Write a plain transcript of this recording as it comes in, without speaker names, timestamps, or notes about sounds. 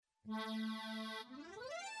Je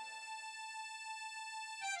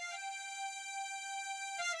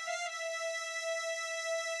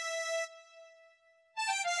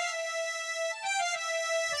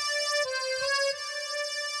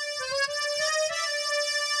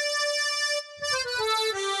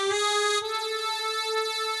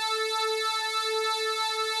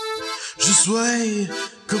souhaite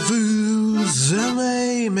que vous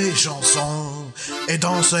aimez mes chansons et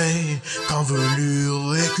dansez quand vous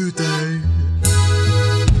l'écoutez.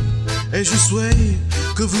 Et je souhaite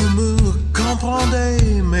que vous me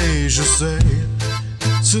comprendrez, mais je sais,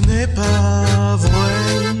 ce n'est pas vrai.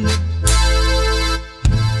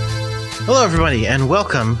 Hello, everybody, and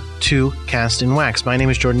welcome to Cast in Wax. My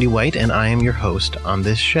name is Jordan D. White, and I am your host on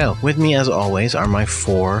this show. With me, as always, are my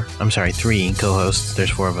three co-hosts.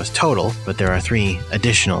 There's four of us total, but there are three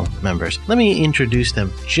additional members. Let me introduce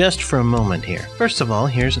them just for a moment here. First of all,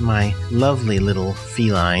 here's my lovely little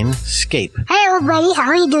feline, Scape. Hey, everybody, how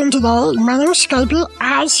are you doing today? My name is Scapey,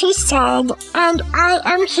 as he said, and I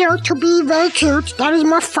am here to be very cute. That is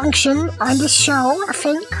my function on the show, I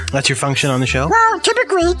think. That's your function on the show? Well,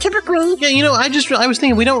 typically. Yeah, you know, I was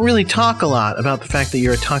thinking we don't really talk a lot about the fact that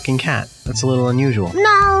you're a talking cat. That's a little unusual.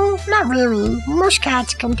 No, not really. Most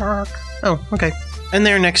cats can talk. Oh, okay. And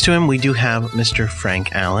there next to him, we do have Mr.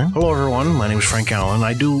 Frank Allen. Hello, everyone. My name is Frank Allen.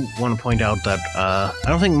 I do want to point out that I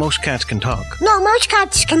don't think most cats can talk. No, most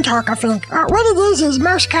cats can talk, I think. What it is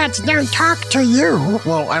most cats don't talk to you.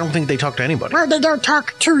 Well, I don't think they talk to anybody. Well, they don't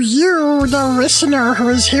talk to you, the listener who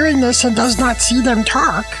is hearing this and does not see them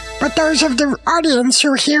talk. But those of the audience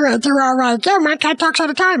who hear it, they're all like, yeah, my cat talks all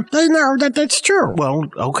the time. They know that that's true. Well,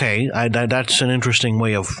 okay, that's an interesting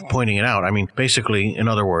way of pointing it out. I mean, basically, in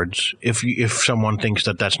other words, if someone thinks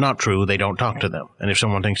that that's not true, they don't talk to them. And if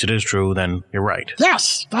someone thinks it is true, then you're right.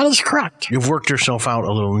 Yes, that is correct. You've worked yourself out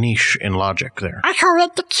a little niche in logic there. I call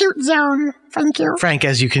it the cute zone. Thank you. Frank,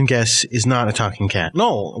 as you can guess, is not a talking cat.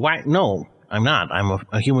 No, why? No, I'm not. I'm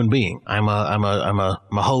a human being. I'm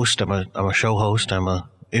a host. I'm a show host. I'm a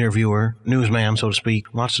interviewer, newsman, so to speak,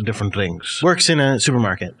 lots of different things. Works in a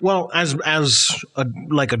supermarket. Well, as a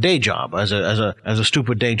day job, as a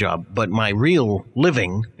stupid day job, but my real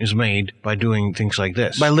living is made by doing things like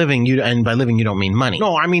this. By living you don't mean money.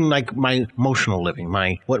 No, I mean like my emotional living,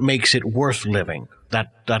 what makes it worth living,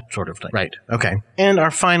 that sort of thing. Right. Okay. And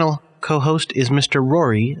our final co-host is Mr.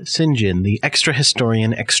 Rory St. John, the extra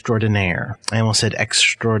historian extraordinaire. I almost said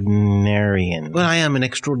extraordinarian. Well, I am an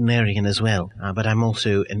extraordinarian as well, but I'm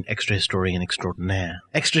also an extra historian extraordinaire.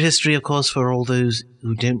 Extra history, of course, for all those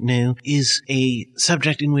who don't know, is a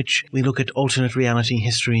subject in which we look at alternate reality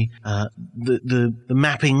history, the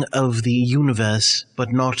mapping of the universe,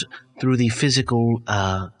 but not through the physical,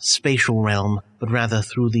 spatial realm, but rather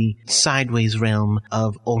through the sideways realm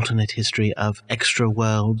of alternate history, of extra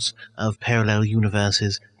worlds, of parallel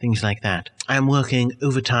universes, things like that. I'm working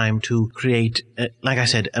overtime to create, like I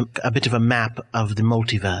said, a bit of a map of the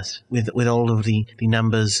multiverse with all of the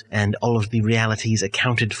numbers and all of the realities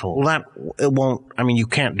accounted for. Well, you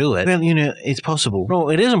can't do it. Well, you know, it's possible. No,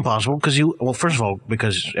 it is impossible first of all,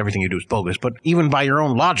 because everything you do is bogus, but even by your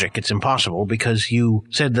own logic, it's impossible because you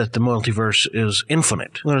said that the multiverse is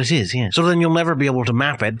infinite. Well, it is, yeah. So then you'll never be able to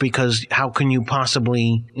map it because how can you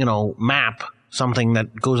possibly, map something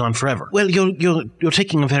that goes on forever? Well, you're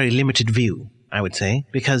taking a very limited view, I would say,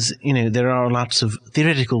 because there are lots of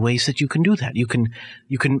theoretical ways that you can do that. You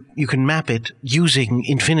can map it using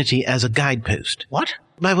infinity as a guidepost. What?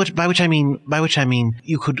 By which I mean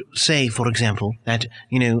you could say, for example, that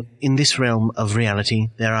in this realm of reality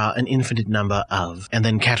there are an infinite number of, and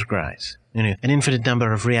then categorize. An infinite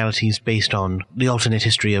number of realities based on the alternate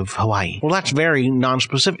history of Hawaii. Well, that's very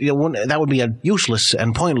non-specific. That would be a useless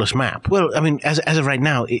and pointless map. Well, I mean, as of right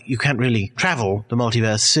now, you can't really travel the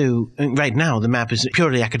multiverse, so right now the map is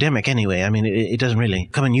purely academic anyway. I mean, it doesn't really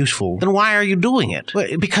come in useful. Then why are you doing it? Well,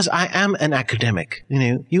 because I am an academic.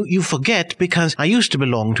 You forget because I used to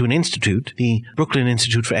belong to an institute, the Brooklyn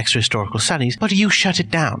Institute for Extra Historical Studies, but you shut it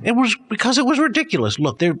down. It was because it was ridiculous.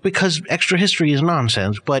 Look, because extra history is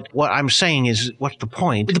nonsense, but what I'm saying is, what's the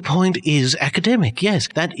point? The point is academic, yes.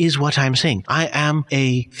 That is what I'm saying. I am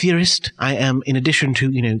a theorist. I am, in addition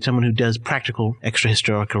to, someone who does practical extra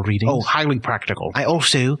historical readings. Oh, highly practical. I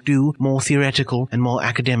also do more theoretical and more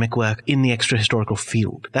academic work in the extra historical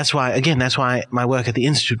field. That's why my work at the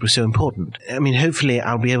Institute was so important. I mean, hopefully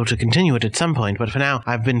I'll be able to continue it at some point, but for now,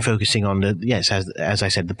 I've been focusing on as I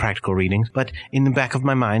said, the practical readings. But in the back of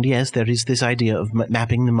my mind, yes, there is this idea of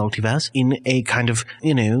mapping the multiverse in a kind of,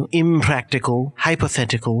 impractical,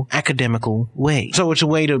 hypothetical, academical way. So it's a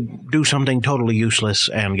way to do something totally useless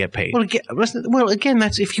and get paid. Well, again,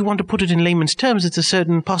 that's if you want to put it in layman's terms, it's a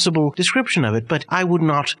certain possible description of it, but I would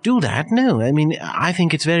not do that, no. I mean, I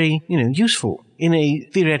think it's very, useful in a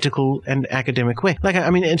theoretical and academic way.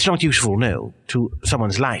 It's not useful, no, to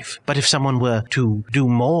someone's life. But if someone were to do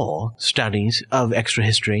more studies of extra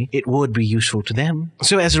history, it would be useful to them.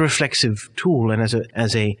 So as a reflexive tool and as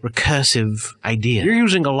a recursive idea. You're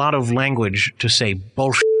using a lot of language to say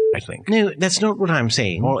bullshit, I think. No, that's not what I'm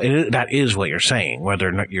saying. Well, that is what you're saying, whether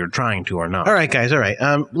or not you're trying to or not. All right, guys, all right.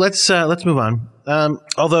 Let's move on.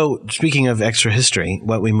 Although, speaking of extra history,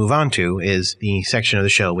 what we move on to is the section of the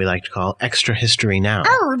show we like to call Extra History Now.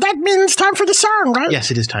 Oh, that means time for the song, right?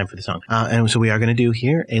 Yes, it is time for the song. And so we are going to do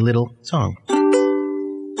here a little song.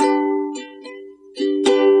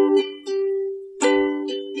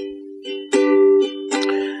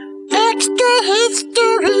 Extra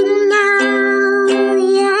history now,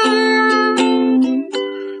 yeah.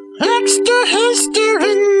 Extra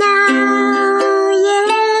history now, yeah.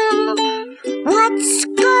 What's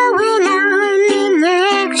going on in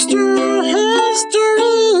extra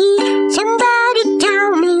history? Somebody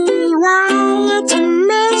tell me why it's a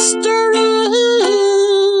mystery.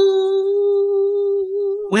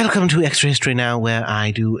 Welcome to Extra History Now, where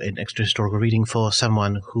I do an extra historical reading for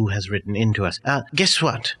someone who has written into us. Guess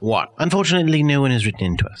what? What? Unfortunately, no one has written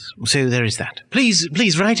into us. So there is that.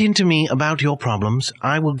 Please write into me about your problems.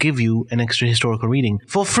 I will give you an extra historical reading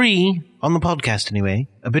for free on the podcast anyway.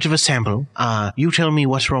 A bit of a sample. You tell me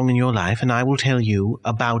what's wrong in your life, and I will tell you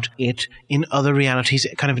about it in other realities,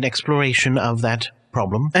 kind of an exploration of that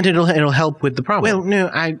problem, and it'll help with the problem. Well, no,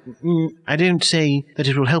 I don't say that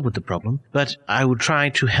it will help with the problem, but I will try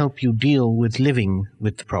to help you deal with living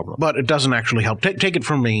with the problem. But it doesn't actually help. Take it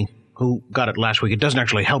from me, who got it last week. It doesn't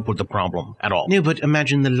actually help with the problem at all. No, but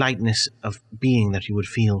imagine the lightness of being that you would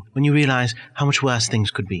feel when you realize how much worse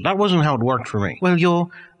things could be. That wasn't how it worked for me. Well, you're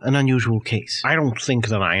an unusual case. I don't think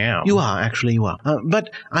that I am. You are, actually, you are. But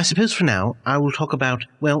I suppose for now, I'll talk about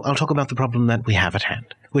the problem that we have at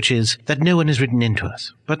hand, which is that no one has written into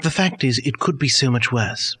us. But the fact is, it could be so much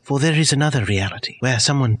worse, for there is another reality where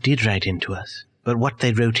someone did write into us, but what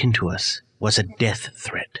they wrote into us was a death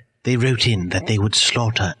threat. They wrote in that they would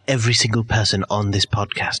slaughter every single person on this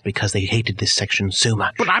podcast because they hated this section so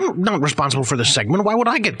much. But I'm not responsible for this segment. Why would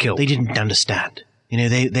I get killed? They didn't understand.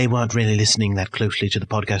 They weren't really listening that closely to the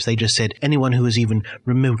podcast. They just said, anyone who is even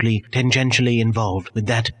remotely, tangentially involved with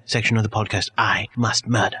that section of the podcast, I must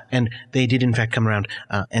murder. And they did, in fact, come around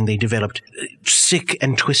and they developed sick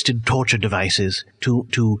and twisted torture devices to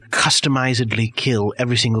customizedly kill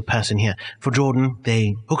every single person here. For Jordan,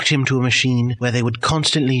 they hooked him to a machine where they would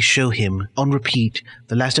constantly show him, on repeat,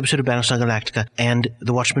 the last episode of Battlestar Galactica and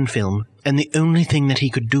the Watchmen film, and the only thing that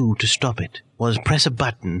he could do to stop it was press a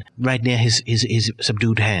button right near his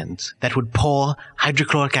subdued hands that would pour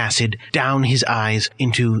hydrochloric acid down his eyes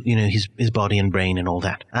into, his body and brain and all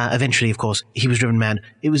that. Eventually, of course, he was driven mad.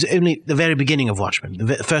 It was only the very beginning of Watchmen,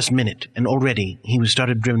 the first minute, and already he was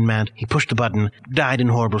started driven mad. He pushed the button, died in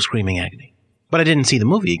horrible screaming agony. But I didn't see the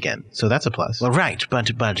movie again, so that's a plus. Well, right, but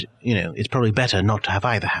it's probably better not to have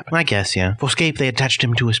either happen. I guess, yeah. For Scape, they attached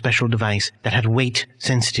him to a special device that had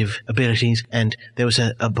weight-sensitive abilities, and there was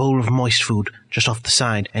a bowl of moist food just off the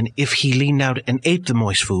side, and if he leaned out and ate the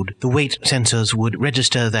moist food, the weight sensors would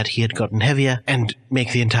register that he had gotten heavier and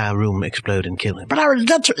make the entire room explode and kill him. But I would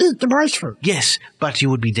get to eat the moist food. Yes, but you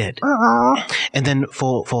would be dead. And then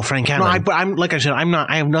for Frank Allen... No, I'm like I said,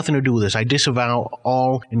 I have nothing to do with this. I disavow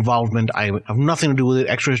all involvement. I have nothing to do with it.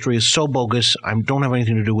 Extra history is so bogus. I don't have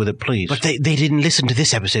anything to do with it, please. But they didn't listen to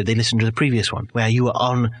this episode. They listened to the previous one, where you were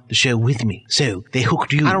on the show with me. So they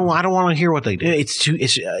hooked you. I don't want to hear what they did.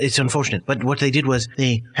 It's unfortunate. But what they did was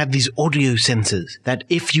they had these audio sensors that,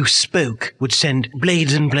 if you spoke, would send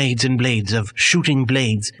blades and blades and blades of shooting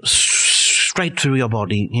blades straight through your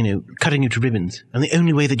body, cutting you to ribbons. And the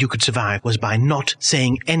only way that you could survive was by not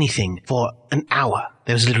saying anything for an hour.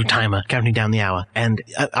 There was a little timer counting down the hour, and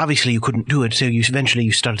obviously you couldn't do it, so eventually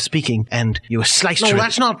you started speaking, and you were sliced. No,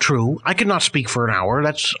 that's not true. I could not speak for an hour.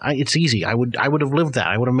 It's easy. I would have lived that.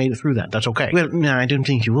 I would have made it through that. That's okay. Well, no, I don't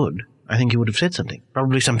think you would. I think you would have said something.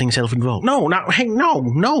 Probably something self-involved. No,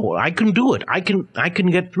 I can do it. I can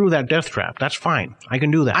get through that death trap. That's fine. I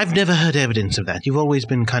can do that. I've never heard evidence of that. You've always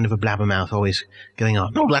been kind of a blabbermouth, always going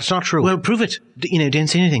on. No, that's not true. Well, prove it. Don't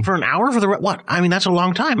say anything. For an hour? What? I mean, that's a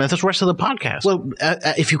long time. That's the rest of the podcast. Well,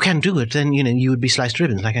 if you can do it, then, you would be sliced to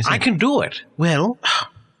ribbons, like I said. I can do it. Well...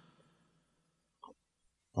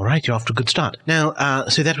 All right, you're off to a good start. Now,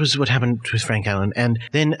 so that was what happened with Frank Allen. And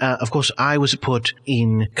then, of course, I was put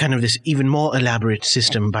in kind of this even more elaborate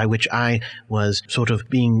system by which I was sort of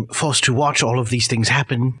being forced to watch all of these things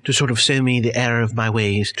happen, to sort of show me the error of my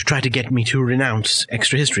ways, to try to get me to renounce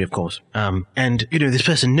extra history, of course. And, this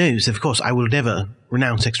person knows, of course, I will never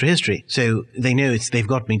renounce extra history. So they know they've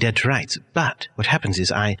got me dead to rights. But what happens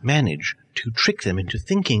is I manage to trick them into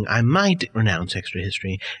thinking I might renounce extra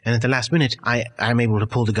history, and at the last minute, I'm able to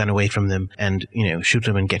pull the gun away from them and, shoot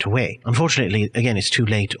them and get away. Unfortunately, again, it's too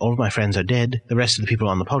late. All of my friends are dead. The rest of the people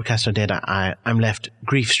on the podcast are dead. I'm left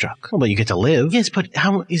grief-struck. Oh, but you get to live. Yes, but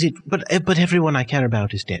how is it? But everyone I care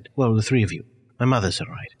about is dead. Well, the three of you. My mother's all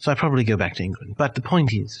right, so I probably go back to England. But the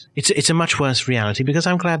point is, it's a much worse reality because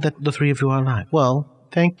I'm glad that the three of you are alive. Well,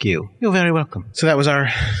 thank you. You're very welcome. So that was our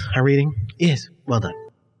reading? Yes, well done.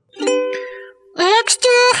 Extra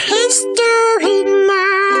history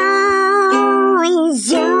now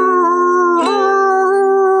is over.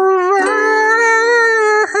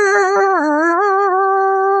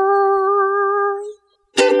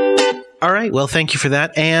 All right, well, thank you for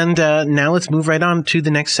that. And now let's move right on to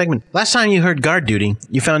the next segment. Last time you heard Guard Duty,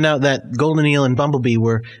 you found out that Golden Eel and Bumblebee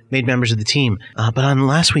were made members of the team. But on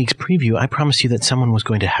last week's preview, I promised you that someone was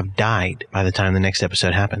going to have died by the time the next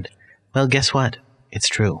episode happened. Well, guess what? It's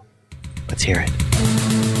true. Let's hear it.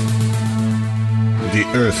 The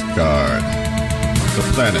Earth Guard. The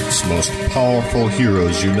planet's most powerful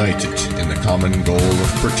heroes united in the common goal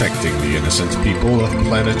of protecting the innocent people of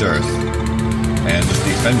planet Earth and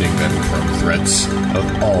defending them from threats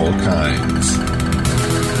of all kinds.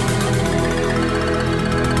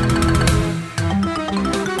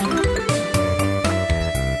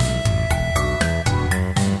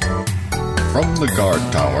 From the guard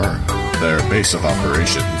tower, their base of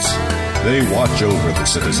operations, they watch over the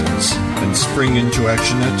citizens and spring into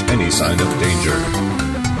action at any sign of danger.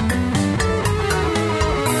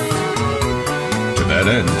 To that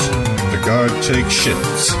end, the Guard takes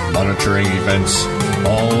shifts monitoring events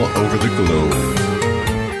all over the globe.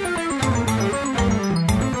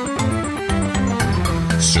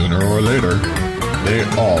 Sooner or later, they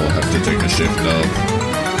all have to take a shift of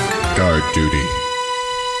guard duty.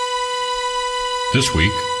 This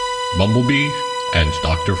week, Bumblebee and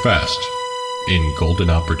Dr. Fast in Golden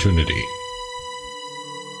Opportunity.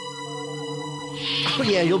 Oh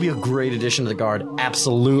yeah, you'll be a great addition to the Guard.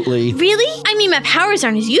 Absolutely. Really? I mean, my powers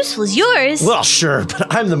aren't as useful as yours. Well, sure,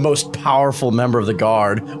 but I'm the most powerful member of the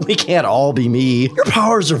Guard. We can't all be me. Your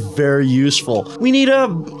powers are very useful. We need a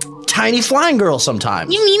tiny flying girl sometime.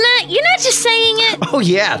 You mean that? You're not just saying it. Oh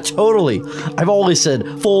yeah, totally. I've always said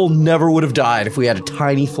Foal never would have died if we had a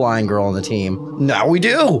tiny flying girl on the team. Now we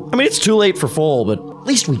do. I mean, it's too late for Foal, but at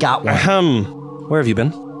least we got one. Where have you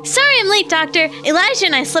been? Sorry I'm late, Doctor. Elijah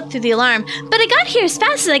and I slept through the alarm, but I got here as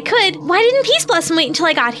fast as I could. Why didn't Peace Blossom wait until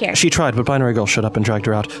I got here? She tried, but Binary Girl showed up and dragged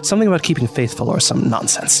her out. Something about keeping faithful or some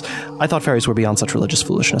nonsense. I thought fairies were beyond such religious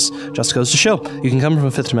foolishness. Just goes to show, you can come from a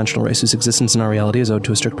fifth-dimensional race whose existence in our reality is owed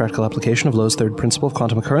to a strict practical application of Lowe's third principle of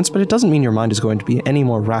quantum occurrence, but it doesn't mean your mind is going to be any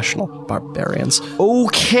more rational. Barbarians.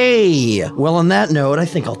 Okay. Well, on that note, I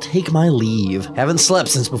think I'll take my leave. Haven't slept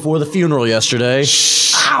since before the funeral yesterday. Shh.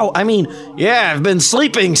 Ow! I mean, yeah, I've been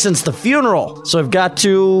sleeping since the funeral. So I've got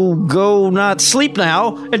to go not sleep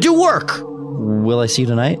now and do work. Will I see you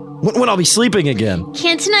tonight? When I'll be sleeping again?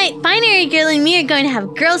 Can't tonight. Binary Girl and me are going to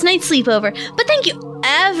have girls' night sleepover. But thank you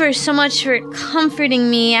ever so much for comforting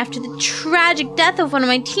me after the tragic death of one of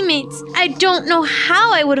my teammates. I don't know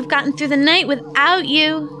how I would have gotten through the night without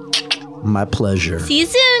you. My pleasure. See you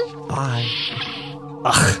soon. Bye.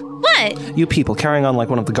 Ugh. What? You people carrying on like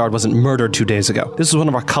one of the Guard wasn't murdered 2 days ago. This is one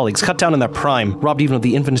of our colleagues, cut down in their prime, robbed even of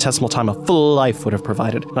the infinitesimal time a full life would have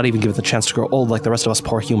provided, not even given the chance to grow old like the rest of us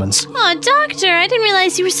poor humans. Oh, Doctor, I didn't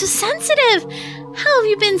realize you were so sensitive. How have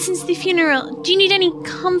you been since the funeral? Do you need any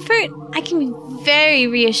comfort? I can be very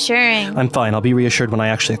reassuring. I'm fine. I'll be reassured when I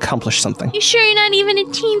actually accomplish something. You sure you're not even a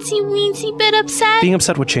teensy-weensy bit upset? Being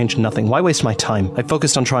upset would change nothing. Why waste my time? I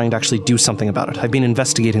focused on trying to actually do something about it. I've been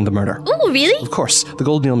investigating the murder. Oh, really? Of course. The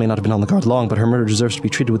Golden Eel may not have been on the Guard long, but her murder deserves to be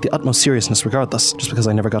treated with the utmost seriousness regardless. Just because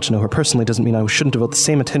I never got to know her personally doesn't mean I shouldn't devote the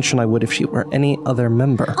same attention I would if she were any other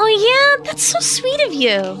member. Oh yeah? That's so sweet of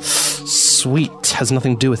you. Sweet has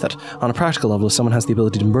nothing to do with it. On a practical level, if someone has the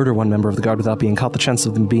ability to murder one member of the Guard without being caught, the chances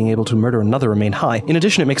of them being able to murder another remain high. In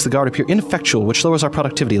addition, it makes the Guard appear ineffectual, which lowers our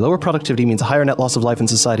productivity. Lower productivity means a higher net loss of life in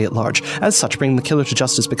society at large. As such, bringing the killer to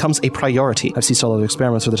justice becomes a priority. I've ceased all other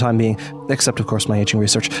experiments for the time being, except, of course, my aging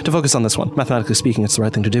research, to focus on this one. Mathematically speaking, it's the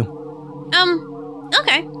right thing to do.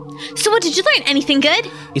 Okay. So what did you learn? Anything good?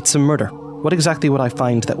 It's a murder. What exactly would I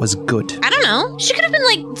find that was good? I don't know. She could have been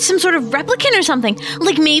like some sort of replicant or something.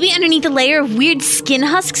 Like maybe underneath a layer of weird skin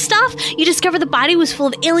husk stuff, you discover the body was full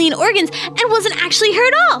of alien organs and wasn't actually her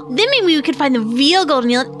at all. Then maybe we could find the real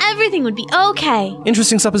Golden Eel and everything would be okay.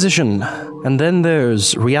 Interesting supposition. And then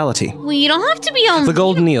there's reality. Well, you don't have to be The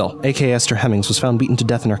Golden Eel, aka Esther Hemmings, was found beaten to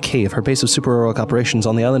death in her cave, her base of superheroic operations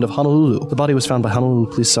on the island of Honolulu. The body was found by Honolulu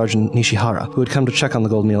Police Sergeant Nishihara, who had come to check on the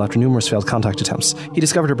Golden Eel after numerous failed contact attempts. He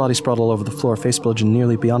discovered her body sprawled all over the floor, face bludgeoned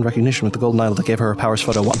nearly beyond recognition with the golden idol that gave her her powers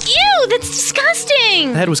photo 1. Ew, that's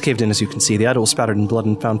disgusting! The head was caved in, as you can see. The idol was spattered in blood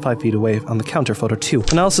and found 5 feet away on the counter, photo 2.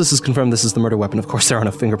 Analysis has confirmed this is the murder weapon. Of course, there are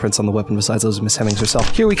no fingerprints on the weapon besides those of Miss Hemmings herself.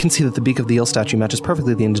 Here we can see that the beak of the eel statue matches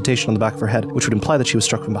perfectly the indentation on the back of her head, which would imply that she was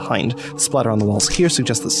struck from behind. The splatter on the walls here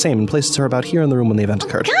suggests the same and places her about here in the room when the event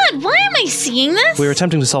occurred. God, why am I seeing this? We were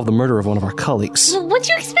attempting to solve the murder of one of our colleagues. Well, what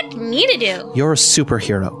do you expect me to do? You're a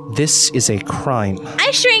superhero. This is a crime.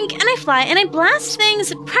 I shrink and I fly and I blast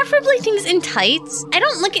things, preferably things in tights. I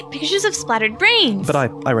don't look at pictures of splattered brains. But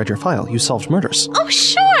I read your file. You solved murders. Oh,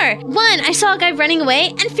 sure. One, I saw a guy running away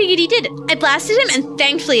and figured he did it. I blasted him and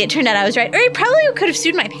thankfully it turned out I was right, or he probably could have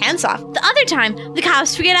sued my pants off. The other time, the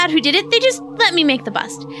cops figured out who did it, they just let me make the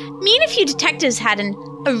bust. Me and a few detectives had an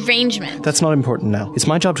arrangement. That's not important now. It's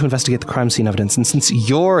my job to investigate the crime scene evidence, and since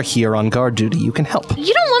you're here on guard duty, you can help.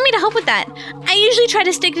 You don't want me to help with that. I usually try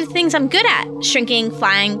to stick to the things I'm good at. Shrinking,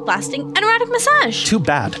 flying, blasting, and erotic massage. Too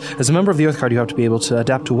bad. As a member of the Earth Guard, you have to be able to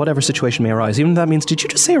adapt to whatever situation may arise, even if that means, did you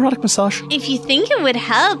just say erotic massage? If you think it would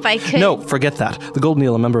help, I could... No, forget that. The Golden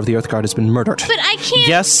Eel, a member of the Earth Guard, has been murdered. But I can't...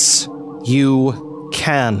 Yes, you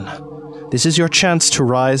can. This is your chance to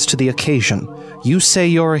rise to the occasion. You say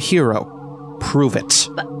you're a hero. Prove it.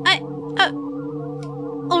 But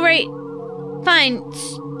all right. Fine.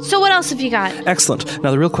 So what else have you got? Excellent. Now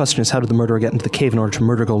the real question is, how did the murderer get into the cave in order to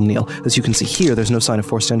murder Golden Eel? As you can see here, there's no sign of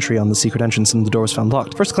forced entry on the secret entrance and the door was found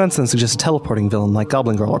locked. First glance then suggests a teleporting villain like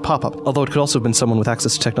Goblin Girl or Pop-Up, although it could also have been someone with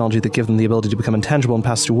access to technology that gave them the ability to become intangible and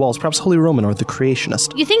pass through walls, perhaps Holy Roman or the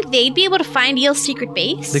Creationist. You think they'd be able to find Eel's secret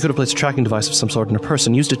base? They could have placed a tracking device of some sort in her purse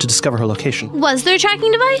and used it to discover her location. Was there a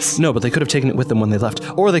tracking device? No, but they could have taken it with them when they left.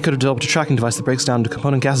 Or they could have developed a tracking device that breaks down into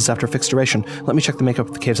component gases after a fixed duration. Let me check the makeup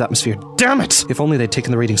of the cave's atmosphere. Damn it! If only they'd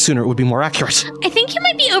taken the reading sooner, it would be more accurate. I think you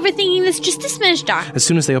might be overthinking this just a smidge, Doc. As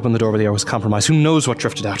soon as they opened the door where the air was compromised, who knows what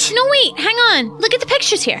drifted out? No, wait, hang on. Look at the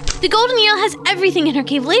pictures here. The Golden Eel has everything in her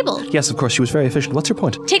cave labeled. Yes, of course, she was very efficient. What's your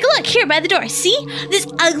point? Take a look here by the door. See? This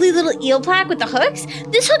ugly little eel plaque with the hooks?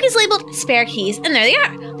 This hook is labeled spare keys, and there they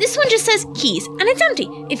are. This one just says keys, and it's empty.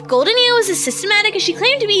 If Golden Eel was as systematic as she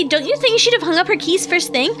claimed to be, don't you think she'd have hung up her keys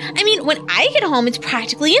first thing? I mean, when I get home, it's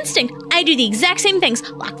practically instinct. I do the exact same things.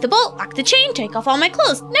 Lock the bolt, lock the chain, take off all my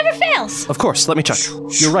clothes. Never fails. Of course, let me check.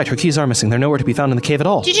 You're right, her keys are missing. They're nowhere to be found in the cave at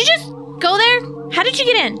all. Did you just go there? How did you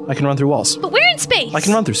get in? I can run through walls. But we're in space. I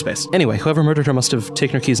can run through space. Anyway, whoever murdered her must have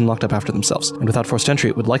taken her keys and locked up after themselves. And without forced entry,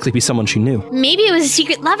 it would likely be someone she knew. Maybe it was a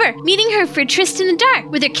secret lover, meeting her for a tryst in the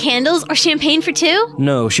dark. Were there candles or champagne for two?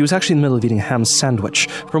 No, she was actually in the middle of eating a ham sandwich.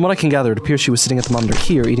 From what I can gather, it appears she was sitting at the monitor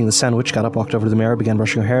here, eating the sandwich, got up, walked over to the mirror, began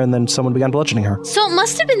brushing her hair, and then someone began bludgeoning her. So it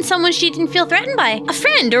must have been someone she didn't feel threatened by. A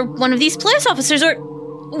friend, or one of these police officers, or...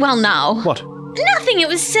 Well, no. What? Nothing, it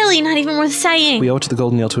was silly, not even worth saying. We owe it to the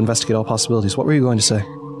Golden Eel to investigate all possibilities. What were you going to say?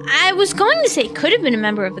 I was going to say it could have been a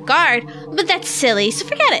member of the Guard, but that's silly, so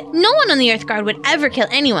forget it. No one on the Earth Guard would ever kill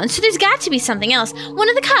anyone, so there's got to be something else. One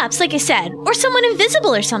of the cops, like I said, or someone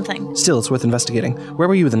invisible or something. Still, it's worth investigating. Where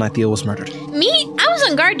were you the night the eel was murdered? Me? I was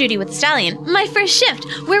on guard duty with the Stallion. My first shift.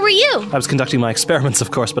 Where were you? I was conducting my experiments,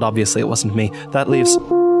 of course, but obviously it wasn't me. That leaves...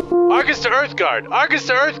 Argus to Earthguard! Argus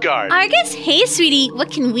to Earthguard! Argus, hey sweetie, what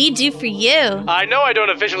can we do for you? I know I don't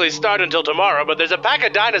officially start until tomorrow, but there's a pack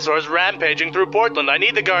of dinosaurs rampaging through Portland. I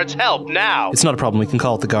need the Guard's help, now! It's not a problem, we can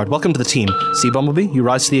call it the Guard. Welcome to the team. See, Bumblebee? You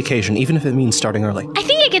rise to the occasion, even if it means starting early. I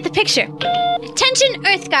think I get the picture. Attention,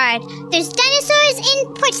 Earthguard. There's dinosaurs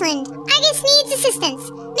in Portland. Argus needs assistance.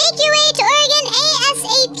 Make your way to Oregon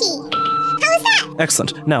ASAP. How was that?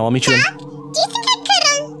 Excellent. Now, I'll meet you Doc, do you think I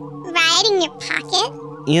could, ride in your pocket?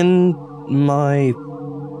 in my...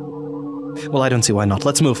 Well, I don't see why not.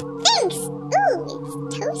 Let's move. Thanks! Ooh,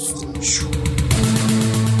 it's toasty.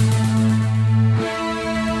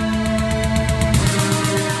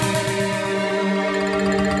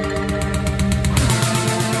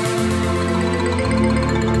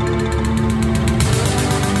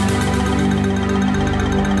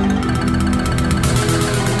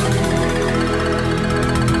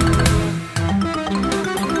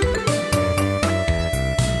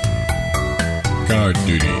 Guard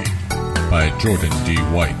Duty by Jordan D.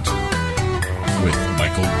 White, with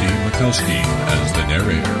Michael D. Mikowski as the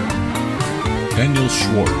narrator. Daniel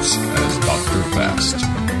Schwartz as Dr. Fast,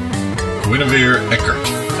 Guinevere Eckert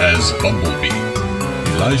as Bumblebee,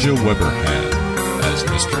 Elijah Weberhan as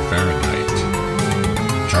Mr.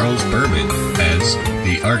 Fahrenheit, Charles Berman as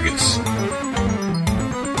The Argus,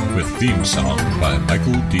 with theme song by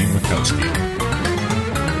Michael D. Makowski.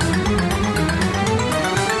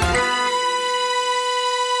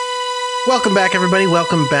 Welcome back, everybody.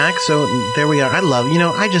 Welcome back. So there we are. I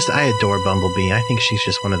adore Bumblebee. I think she's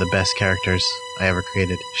just one of the best characters I ever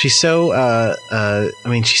created. She's so,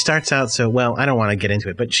 she starts out so, well, I don't want to get into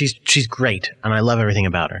it, but she's great, and I love everything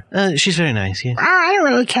about her. She's very nice, yeah. I don't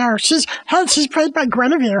really care. She's played by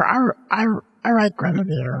Guinevere. I like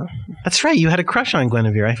Guinevere. That's right. You had a crush on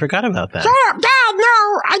Guinevere. I forgot about that. Shut up, Dad!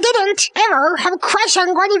 No, I didn't ever have a crush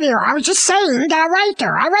on Guinevere. I was just saying that I liked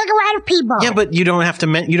her. I like a lot of people. Yeah, but you don't have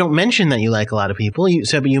to. You don't mention that you like a lot of people.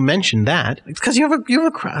 But you mentioned that because you have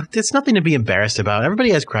a crush. It's nothing to be embarrassed about.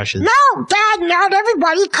 Everybody has crushes. No, Dad, not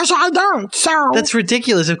everybody, because I don't. So that's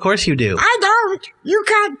ridiculous. Of course you do. I don't. You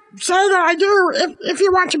can't say that I do if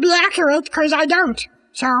you want to be accurate, because I don't.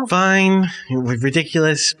 So fine.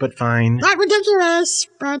 Ridiculous, but fine. Not ridiculous,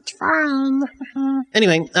 but fine.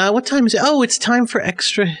 Anyway, what time is it? Oh, it's time for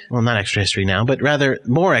not extra history now, but rather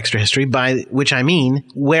more extra history, by which I mean,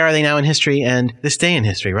 where are they now in history and this day in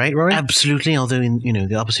history, right, Rory? Absolutely, although in,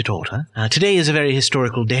 the opposite order. Today is a very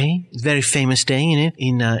historical day. It's a very famous day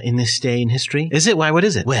in this day in history. Is it? Why, what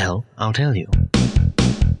is it? Well, I'll tell you.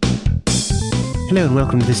 Hello and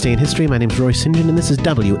welcome to This Day in History. My name's Roy St. John and this is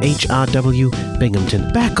WHRW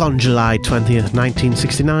Binghamton. Back on July 20th,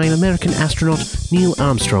 1969, American astronaut Neil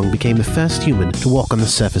Armstrong became the first human to walk on the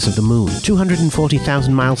surface of the moon.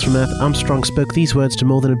 240,000 miles from Earth, Armstrong spoke these words to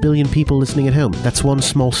more than 1 billion people listening at home. That's one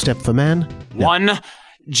small step for man. No. One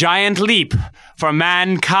giant leap for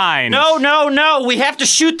mankind. No. We have to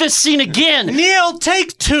shoot this scene again. Neil,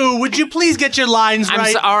 take 2. Would you please get your lines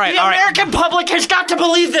right? All right. The American public has got to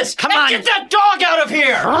believe this. Come on. Get that dog out of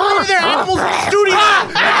here. There are animals in the studio.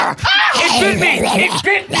 It bit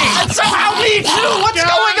me. And somehow me too. What's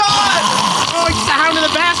going on? Oh, it's the Hound of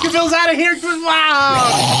the Baskervilles out of here.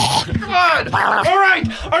 Wow. God. All right.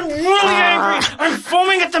 I'm really angry. I'm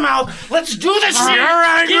foaming at the mouth. Let's do this scene. You're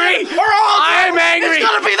angry. I'm angry. It's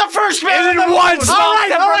gonna be the first man. One small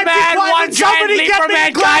step for man, one giant leap for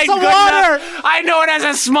mankind. Good enough. I know it has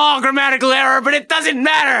a small grammatical error, but it doesn't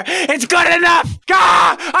matter. It's good enough.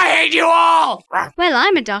 I hate you all. Well,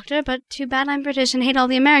 I'm a doctor, but too bad I'm British and hate all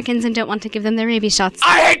the Americans and don't want to give them their rabies shots.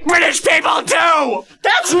 I hate British people too.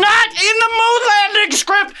 That's not in the moon landing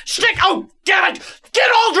script. Oh, damn it. Get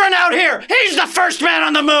Aldrin out here! He's the first man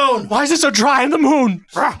on the moon! Why is it so dry on the moon?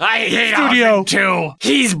 I hate Aldrin too.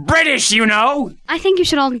 He's British, you know. I think you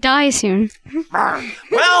should all die soon.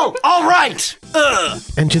 Well, all right.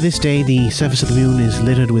 And to this day, the surface of the moon is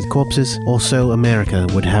littered with corpses, or so America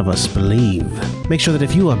would have us believe. Make sure that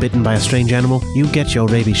if you are bitten by a strange animal, you get your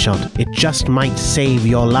rabies shot. It just might save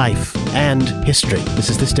your life and history. This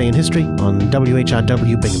is This Day in History on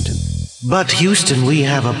WHRW Binghamton. But Houston, we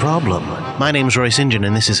have a problem. My name's Roy St. John,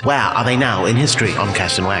 and this is Where Are They Now in History on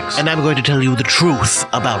Cast and Wax. And I'm going to tell you the truth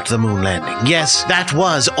about the moon landing. Yes, that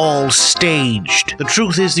was all staged. The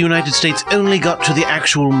truth is the United States only got to the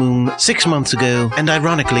actual moon 6 months ago, and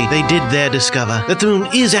ironically, they did there discover that the moon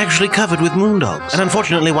is actually covered with moondogs. And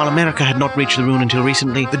unfortunately, while America had not reached the moon until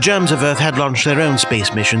recently, the germs of Earth had launched their own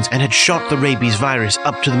space missions and had shot the rabies virus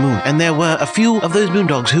up to the moon. And there were a few of those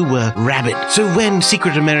moondogs who were rabid. So when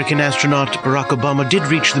secret American astronaut Barack Obama did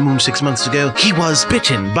reach the moon 6 months ago, he was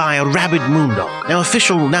bitten by a rabid moondog. Now,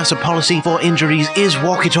 official NASA policy for injuries is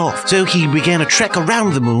walk it off, so he began a trek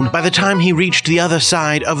around the moon. By the time he reached the other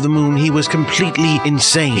side of the moon, he was completely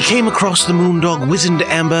insane. He came across the moondog Wizened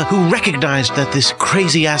Amber, who recognized that this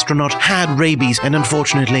crazy astronaut had rabies, and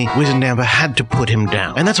unfortunately, Wizened Amber had to put him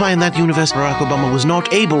down. And that's why in that universe, Barack Obama was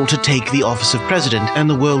not able to take the office of president, and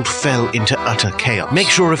the world fell into utter chaos. Make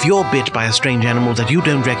sure if you're bit by a strange animal that you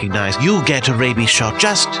don't recognize, you get a rabies shot,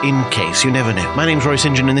 just in case. You never know. My name's Roy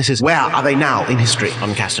St. John, and this is Where Are They Now in History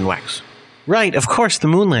on Cast and Wax. Right, of course, the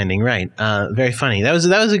moon landing, right. Very funny. That was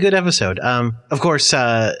a good episode. Of course,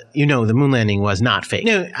 the moon landing was not fake.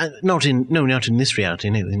 No, not in this reality,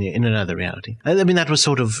 no, in another reality. I mean, that was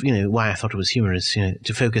sort of, why I thought it was humorous,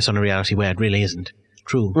 to focus on a reality where it really isn't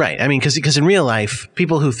true. Right, I mean, because in real life,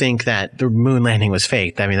 people who think that the moon landing was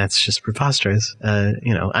fake, I mean, that's just preposterous.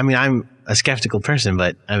 I mean, a skeptical person,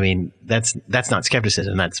 but I mean, that's not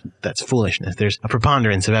skepticism. That's foolishness. There's a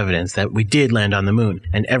preponderance of evidence that we did land on the moon,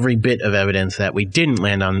 and every bit of evidence that we didn't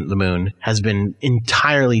land on the moon has been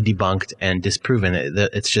entirely debunked and disproven.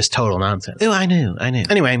 It's just total nonsense. Oh, I knew.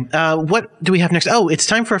 Anyway, what do we have next? Oh, it's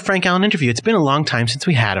time for a Frank Allen interview. It's been a long time since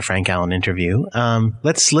we had a Frank Allen interview.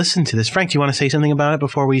 Let's listen to this. Frank, do you want to say something about it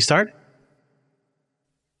before we start?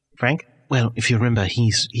 Frank? Well, if you remember,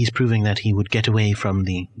 he's proving that he would get away from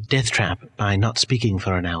the death trap by not speaking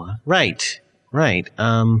for an hour. Right.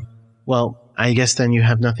 Well, I guess then you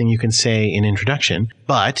have nothing you can say in introduction.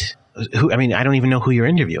 But, I don't even know who you're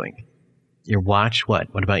interviewing. Your watch?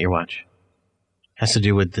 What? What about your watch? Has to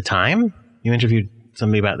do with the time? You interviewed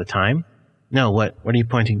somebody about the time? No, what are you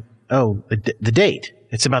pointing? Oh, the date.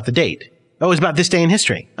 It's about the date. Oh, it's about this day in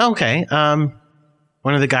history. Okay.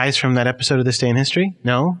 One of the guys from that episode of This Day in History?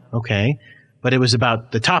 No? Okay. But it was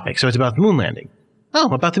about the topic, so it's about the moon landing.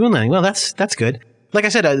 Oh, about the moon landing. Well, that's good. Like I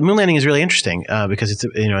said, the moon landing is really interesting because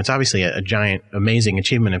it's obviously a giant, amazing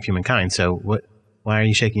achievement of humankind. So why are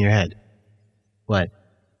you shaking your head? What?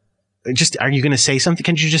 Are you going to say something?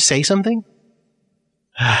 Can't you just say something?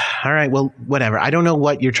 All right, well, whatever. I don't know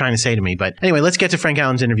what you're trying to say to me, but anyway, let's get to Frank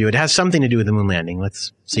Allen's interview. It has something to do with the moon landing.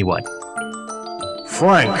 Let's see what.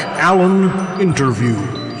 Frank Allen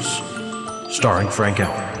Interviews, starring Frank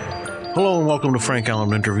Allen. Hello and welcome to Frank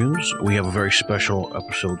Allen Interviews. We have a very special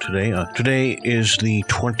episode today. Today is the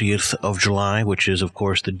 20th of July, which is, of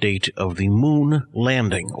course, the date of the moon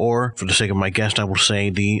landing, or, for the sake of my guest, I will say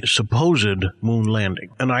the supposed moon landing.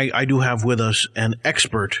 And I do have with us an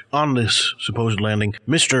expert on this supposed landing,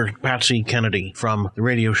 Mr. Patsy Kennedy from the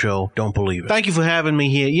radio show Don't Believe It. Thank you for having me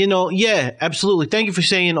here. Yeah, absolutely. Thank you for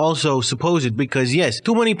saying also supposed, because yes,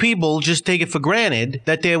 too many people just take it for granted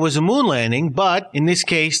that there was a moon landing, but in this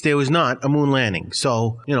case, there was not a moon landing.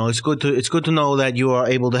 So, it's good to know that you are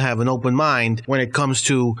able to have an open mind when it comes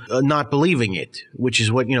to not believing it, which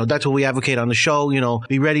is what, that's what we advocate on the show,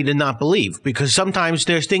 be ready to not believe, because sometimes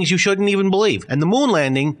there's things you shouldn't even believe. And the moon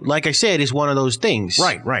landing, like I said, is one of those things.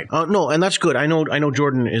 Right. No, and that's good. I know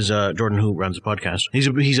Jordan is, Jordan who runs the podcast.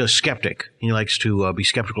 He's a skeptic. He likes to be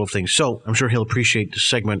skeptical of things. So I'm sure he'll appreciate this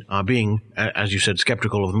segment being, as you said,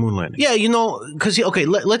 skeptical of the moon landing. Yeah, because, okay,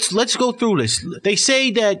 let's go through this. They say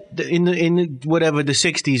that in whatever the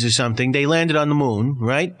 60s or something, they landed on the moon,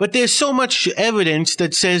 right? But there's so much evidence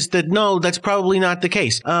that says that no, that's probably not the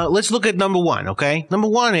case. Let's look at number one, okay? Number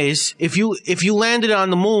one is if you landed on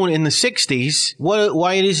the moon in the 60s,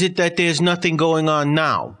 why is it that there's nothing going on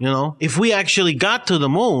now? If we actually got to the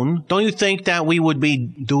moon, don't you think that we would be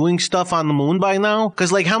doing stuff on the moon by now?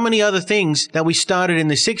 Because how many other things that we started in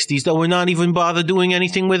the 60s that we're not even bother doing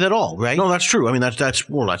anything with at all, right? No, that's true. I mean, that's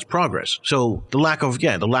progress. So the lack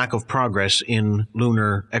of progress in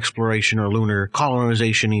lunar exploration or lunar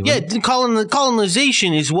colonization even. Yeah,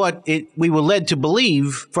 colonization is what we were led to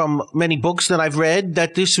believe from many books that I've read,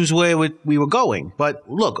 that this was where we were going. But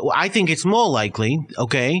look, I think it's more likely,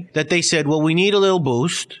 okay, that they said, well, we need a little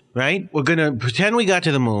boost. Right? We're going to pretend we got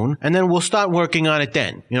to the moon, and then we'll start working on it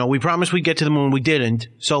then. We promised we'd get to the moon. We didn't.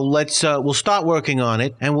 So we'll start working on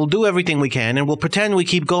it, and we'll do everything we can, and we'll pretend we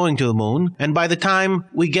keep going to the moon. And by the time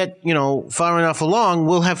we get, far enough along,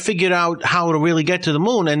 we'll have figured out how to really get to the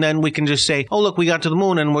moon, and then we can just say, oh, look, we got to the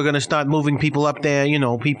moon, and we're going to start moving people up there,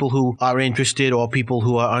 people who are interested or people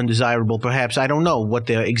who are undesirable, perhaps. I don't know what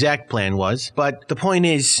their exact plan was. But the point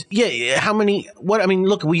is,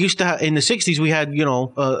 look, we used to have, in the 60s, we had,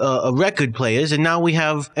 record players, and now we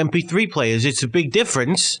have MP3 players. It's a big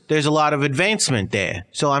difference. There's a lot of advancement there.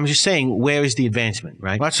 So I'm just saying, where is the advancement,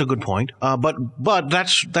 right? That's a good point. But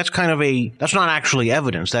that's kind of that's not actually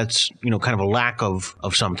evidence. That's, kind of a lack of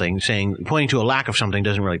something. Pointing to a lack of something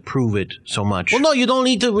doesn't really prove it so much. Well, no, you don't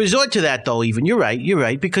need to resort to that though, even. You're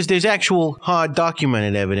right, because there's actual hard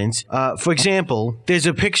documented evidence. For example, there's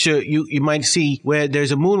a picture you might see where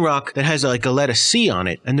there's a moon rock that has a letter C on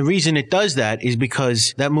it. And the reason it does that is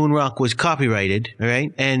because that moon rock was copyrighted, all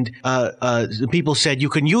right? And the people said, you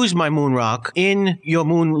can use my moon rock in your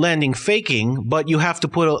moon landing faking, but you have to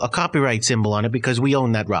put a copyright symbol on it because we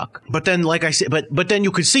own that rock. But then, like I said, but then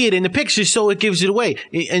you could see it in the picture, so it gives it away.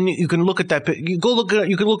 And you can look at that. You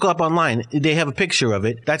can look up online. They have a picture of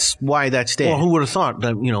it. That's why that's there. Well, who would have thought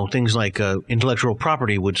that things like intellectual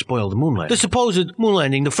property would spoil the moon landing? The supposed moon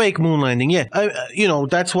landing, the fake moon landing. Yeah,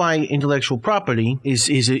 that's why intellectual property is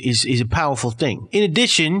a powerful thing. In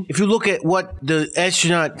addition, if you look at what the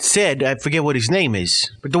astronaut said, I forget what his name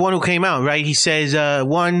is, but the one who came out, right? He says,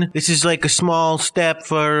 this is like a small step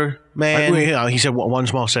for man. He said one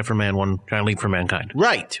small step for man, one giant leap for mankind.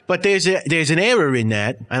 Right. But there's an error in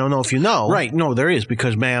that. I don't know if you know. Right. No, there is,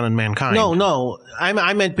 because man and mankind. No.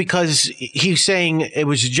 I meant because he's saying it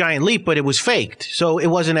was a giant leap, but it was faked. So it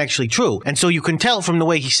wasn't actually true. And so you can tell from the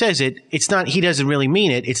way he says it, he doesn't really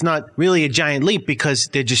mean it. It's not really a giant leap because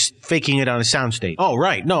they're just faking it on a soundstage. Oh,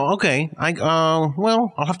 right. No, okay.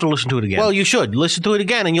 Well, I'll have to listen to it again. Well, you should. Listen to it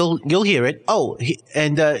again and you'll hear it. Oh,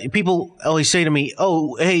 people always say to me,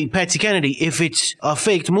 oh, hey, Patsy Kennedy, if it's a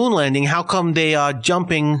faked moon landing, how come they are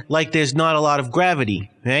jumping like there's not a lot of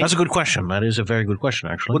gravity? Right? That's a good question. That is a very good question,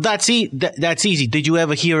 actually. Well, that's easy. Did you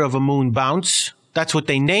ever hear of a moon bounce? That's what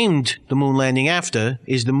they named the moon landing after,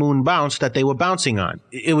 is the moon bounce that they were bouncing on.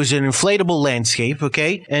 It was an inflatable landscape,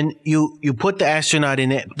 okay? And you put the astronaut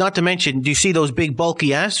in it. Not to mention, do you see those big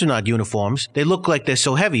bulky astronaut uniforms? They look like they're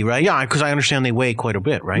so heavy, right? Yeah, because I understand they weigh quite a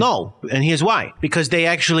bit, right? No, and here's why. Because they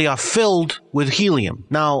actually are filled with helium.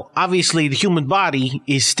 Now, obviously, the human body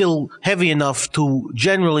is still heavy enough to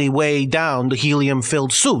generally weigh down the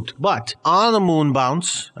helium-filled suit. But on a moon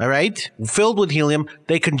bounce, all right, filled with helium,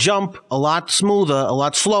 they can jump a lot smoother, a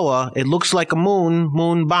lot slower. It looks like a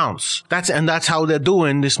moon bounce. That's how they're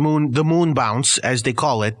doing the moon bounce, as they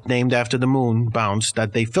call it, named after the moon bounce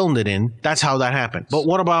that they filmed it in. That's how that happens. But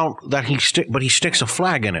what about that he sticks a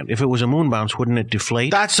flag in it? If it was a moon bounce, wouldn't it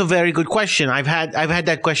deflate? That's a very good question. I've had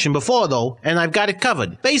that question before though, and I've got it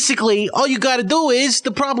covered. Basically, all you got to do is,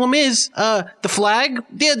 the problem is, the flag.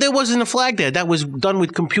 There wasn't a flag there. That was done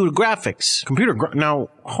with computer graphics. Now,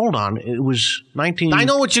 hold on. It was 19... I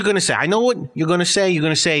know what you're going to say. I know what you're going to say. You're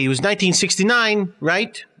going to say it was 1969,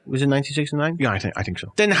 right? Was it 1969? Yeah, I think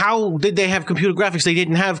so. Then how did they have computer graphics? They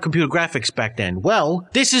didn't have computer graphics back then. Well,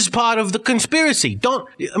 this is part of the conspiracy.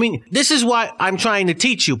 This is why I'm trying to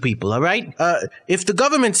teach you people, all right? If the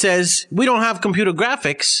government says we don't have computer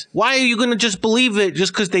graphics, why are you going to just believe it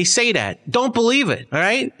just because they say that? Don't believe it, all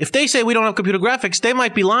right? If they say we don't have computer graphics, they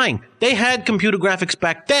might be lying. They had computer graphics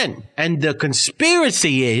back then. And the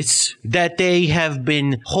conspiracy is that they have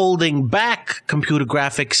been holding back computer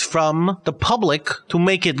graphics from the public to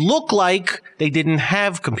make it look like they didn't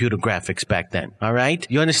have computer graphics back then. All right?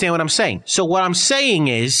 You understand what I'm saying? So what I'm saying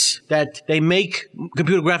is that they make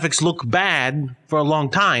computer graphics look bad for a long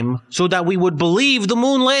time so that we would believe the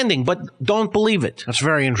moon landing, but don't believe it. That's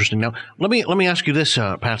very interesting. Now, let me ask you this,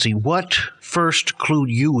 Patsy. What first clued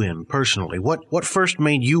you in personally? What first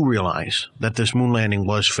made you realize that this moon landing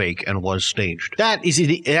was fake and was staged? That is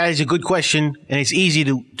a good question, and it's easy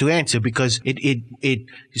to answer because it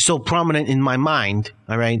is so prominent in my mind,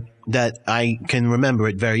 all right, that I can remember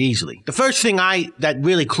it very easily. The first thing that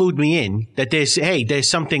really clued me in that there's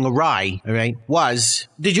something awry, all right, was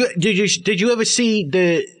did you ever see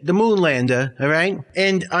the moon lander, all right?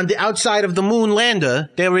 And on the outside of the moon lander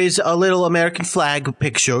there is a little American flag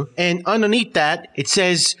picture, and underneath that it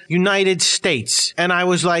says United States. And I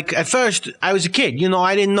was like, at first I was a kid,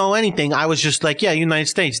 I didn't know anything. I was just like, yeah, United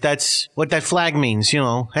States, that's what that flag means,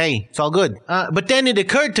 hey, it's all good. But then it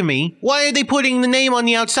occurred to me, why are they putting the name on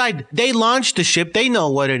the outside? They launched the ship. They know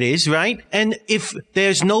what it is, right? And if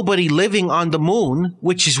there's nobody living on the moon,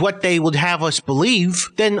 which is what they would have us believe,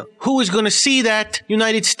 then who is going to see that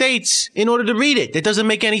United States in order to read it? It doesn't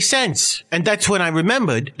make any sense. And that's when I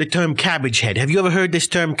remembered the term cabbage head. Have you ever heard this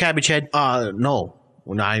term cabbage head? No.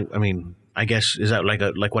 I guess, is that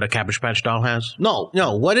like what a Cabbage Patch doll has? No.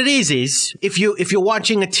 What it is if you're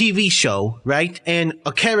watching a TV show, right, and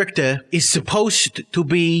a character is supposed to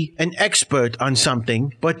be an expert on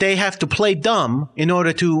something, but they have to play dumb in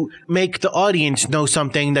order to make the audience know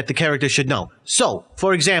something that the character should know. So,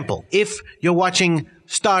 for example, if you're watching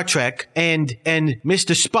Star Trek and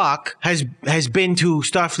Mr. Spock has been to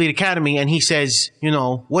Starfleet Academy and he says,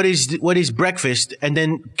 what is breakfast? And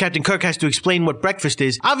then Captain Kirk has to explain what breakfast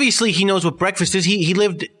is. Obviously he knows what breakfast is. He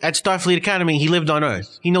lived at Starfleet Academy. He lived on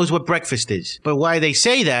Earth. He knows what breakfast is. But why they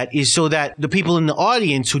say that is so that the people in the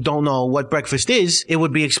audience who don't know what breakfast is, it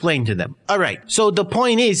would be explained to them. All right. So the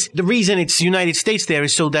point is, the reason it's United States there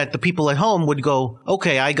is so that the people at home would go,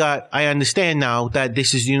 okay, I understand now that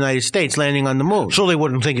this is the United States landing on the moon. So they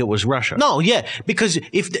wouldn't think it was Russia. No, yeah, because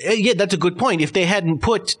that's a good point. If they hadn't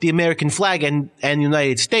put the American flag and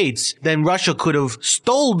United States, then Russia could have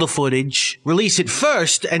stole the footage, release it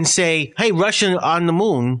first, and say, hey, Russia on the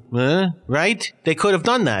moon, right? They could have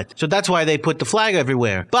done that. So that's why they put the flag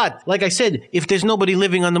everywhere. But, like I said, if there's nobody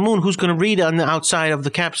living on the moon, who's going to read on the outside of the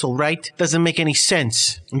capsule, right? Doesn't make any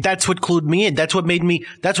sense. And that's what clued me in. That's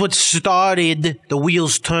what started the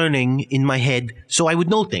wheels turning in my head, so I would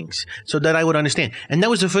know things, so that I would understand. And that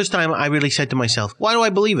was the first time I really said to myself, why do I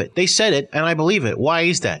believe it? They said it, and I believe it. Why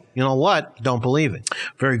is that? You know what? Don't believe it.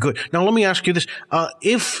 Very good. Now, let me ask you this.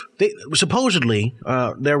 Supposedly,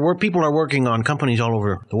 people are working on, companies all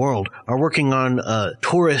over the world are working on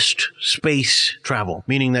tourist space travel,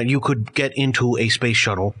 meaning that you could get into a space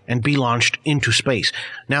shuttle and be launched into space.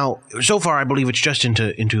 Now, so far, I believe it's just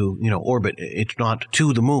into orbit. It's not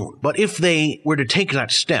to the moon. But if they were to take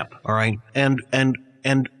that step, all right,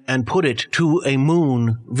 and put it to a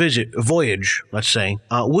moon voyage, let's say,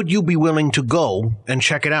 would you be willing to go and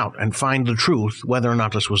check it out and find the truth whether or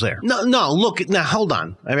not this was there? No, look, now hold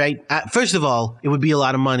on, all right? First of all, it would be a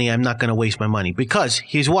lot of money. I'm not going to waste my money because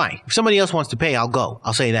here's why. If somebody else wants to pay, I'll go.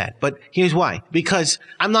 I'll say that. But here's why. Because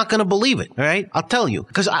I'm not going to believe it, all right? I'll tell you.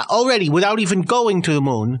 Because already, without even going to the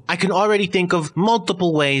moon, I can already think of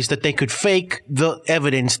multiple ways that they could fake the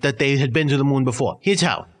evidence that they had been to the moon before. Here's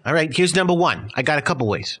how. All right, here's number one. I got a couple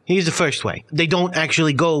ways. Here's the first way. They don't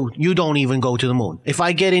actually go, you don't even go to the moon. If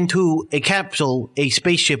I get into a capsule, a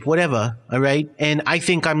spaceship, whatever, all right, and I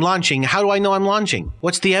think I'm launching, how do I know I'm launching?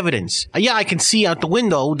 What's the evidence? Yeah, I can see out the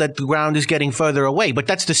window that the ground is getting further away, but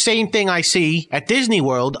that's the same thing I see at Disney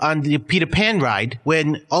World on the Peter Pan ride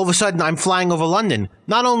when all of a sudden I'm flying over London.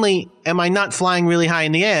 Not only am I not flying really high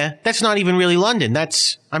in the air, that's not even really London.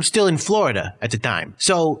 I'm still in Florida at the time.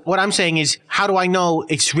 So what I'm saying is, how do I know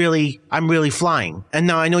I'm really flying? And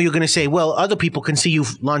now I know you're going to say, well, other people can see you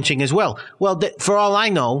launching as well. Well, for all I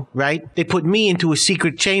know, right, they put me into a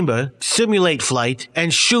secret chamber, simulate flight,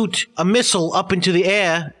 and shoot a missile up into the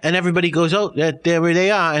air, and everybody goes, oh, there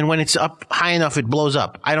they are. And when it's up high enough, it blows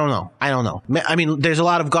up. I don't know. I mean, there's a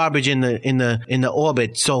lot of garbage in the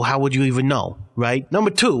orbit, so how would you even know? Right? Number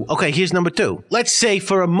two. Okay, here's number two. Let's say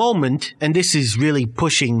for a moment, and this is really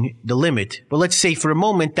pushing the limit, but let's say for a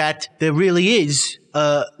moment that there really is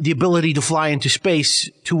the ability to fly into space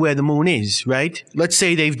to where the moon is, right? Let's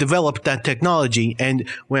say they've developed that technology, and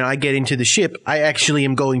when I get into the ship, I actually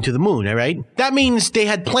am going to the moon, all right? That means they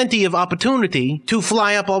had plenty of opportunity to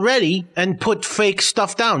fly up already and put fake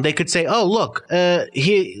stuff down. They could say, oh, look,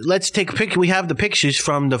 here, let's take a picture. We have the pictures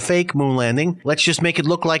from the fake moon landing. Let's just make it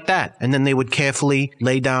look like that. And then they would carefully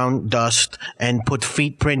lay down dust and put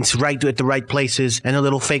feet prints right at the right places and a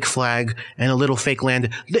little fake flag and a little fake lander.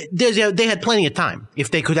 They had plenty of time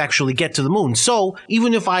if they could actually get to the moon. So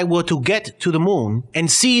even if I were to get to the moon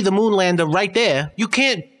and see the moon lander right there,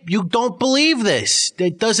 you don't believe this.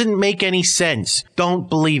 It doesn't make any sense. Don't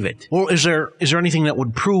believe it. Or is there anything that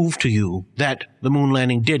would prove to you that the moon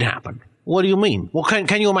landing did happen? What do you mean? Well,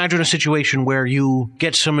 can you imagine a situation where you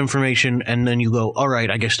get some information and then you go, all right,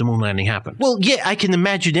 I guess the moon landing happened? Well, yeah, I can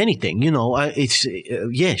imagine anything,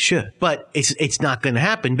 yeah, sure. But it's not going to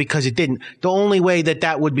happen because it didn't. The only way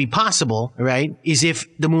that would be possible, right, is if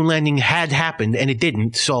the moon landing had happened and it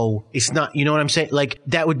didn't. So it's not, you know what I'm saying? Like,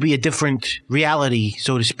 that would be a different reality,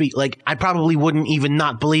 so to speak. Like, I probably wouldn't even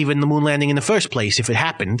not believe in the moon landing in the first place if it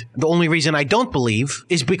happened. The only reason I don't believe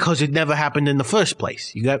is because it never happened in the first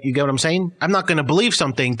place. You get what I'm saying? I'm not going to believe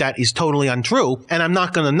something that is totally untrue, and I'm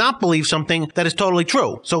not going to not believe something that is totally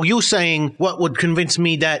true. So you saying what would convince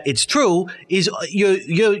me that it's true is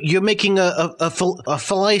you're making a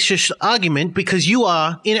fallacious argument because you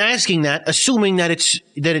are, in asking that, assuming that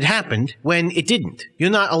it happened when it didn't. You're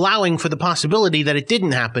not allowing for the possibility that it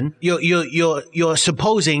didn't happen. You're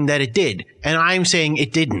supposing that it did, and I'm saying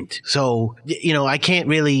it didn't. So I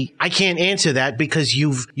can't answer that because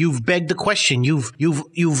you've begged the question.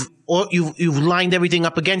 You've lined everything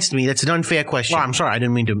up against me. That's an unfair question. Well, I'm sorry. I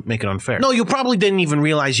didn't mean to make it unfair. No, you probably didn't even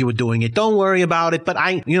realize you were doing it. Don't worry about it. But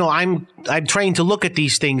I'm trained to look at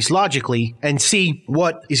these things logically and see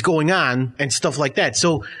what is going on and stuff like that.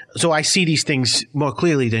 So I see these things more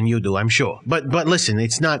clearly than you do, I'm sure. But listen,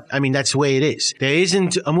 it's not, that's the way it is. There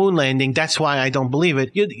isn't a moon landing. That's why I don't believe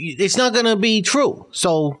it. It's not going to be true.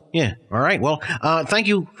 So, yeah. All right. Well, thank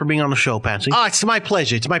you for being on the show, Patsy. Oh, it's my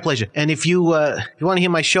pleasure. It's my pleasure. And if you want to hear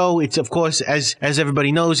my show, it's, of course, as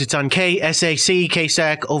everybody knows, it's on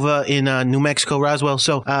KSAC over in New Mexico, Roswell.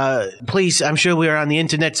 So please, I'm sure we are on the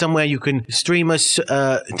internet somewhere. You can stream us,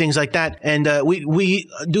 things like that. And we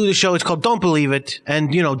do the show. It's called Don't Believe It.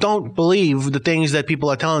 And, don't believe the things that people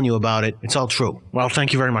are telling you about it. It's all true. Well,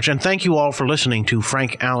 thank you very much. And thank you all for listening to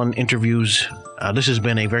Frank Allen Interviews. This has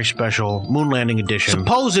been a very special moon landing edition.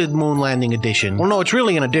 Supposed moon landing edition. Well, no, it's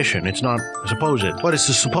really an edition. It's not supposed. But it's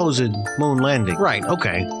the supposed moon landing. Right,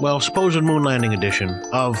 okay. Well, supposed moon landing edition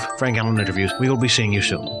of Frank Allen Interviews. We will be seeing you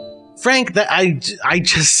soon. Frank, that I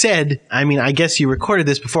just said, I guess you recorded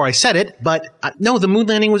this before I said it, but no, the moon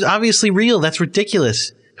landing was obviously real. That's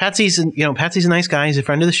ridiculous. Patsy's a nice guy. He's a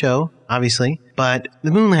friend of the show, obviously. But the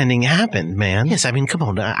moon landing happened, man. Yes, I mean, come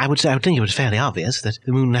on. I would think it was fairly obvious that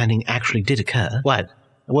the moon landing actually did occur. What?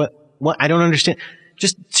 I don't understand.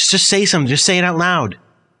 Just say something. Just say it out loud.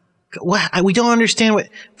 What? We don't understand what.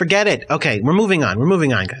 Forget it. Okay, we're moving on.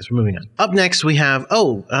 Guys. We're moving on. Up next, we have,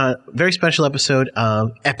 very special episode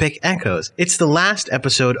of Epic Echoes. It's the last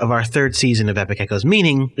episode of our 3rd season of Epic Echoes,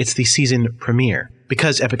 meaning it's the season premiere,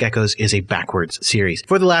 because Epic Echoes is a backwards series.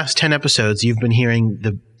 For the last 10 episodes, you've been hearing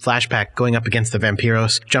the Flashback going up against the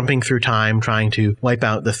Vampiros, jumping through time, trying to wipe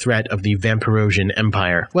out the threat of the Vampirosian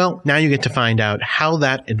Empire. Well, now you get to find out how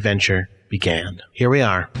that adventure began. Here we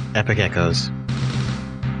are, Epic Echoes.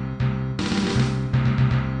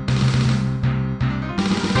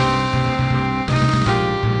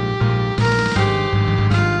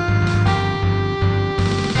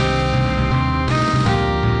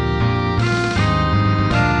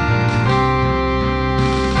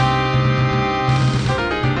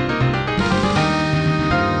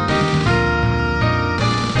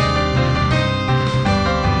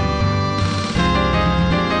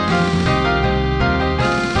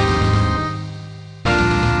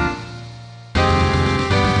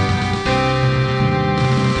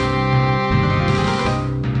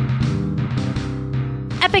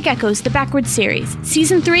 Epic Echoes, the Backwards Series,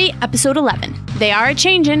 Season 3, Episode 11, They Are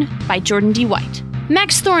A-Changin', by Jordan D. White.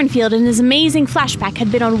 Max Thornfield and his amazing Flashback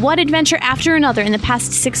had been on one adventure after another in the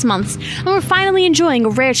past 6 months, and were finally enjoying a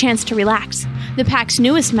rare chance to relax. The pack's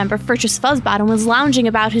newest member, Furchus Fuzzbottom, was lounging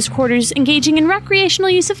about his quarters, engaging in recreational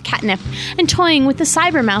use of catnip, and toying with the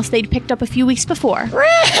cyber mouse they'd picked up a few weeks before.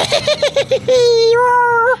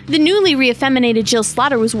 The newly re-effeminated Jill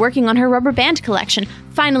Slaughter was working on her rubber band collection,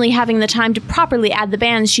 finally having the time to properly add the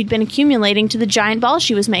bands she'd been accumulating to the giant ball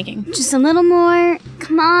she was making. Just a little more,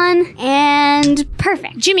 come on, and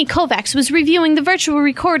perfect. Jimmy Kovacs was reviewing the virtual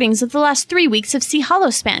recordings of the last 3 weeks of See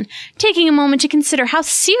Hollowspan, taking a moment to consider how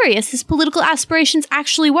serious his political aspirations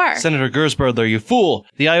actually were. Senator Gersberdler, you fool!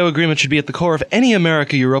 The IO agreement should be at the core of any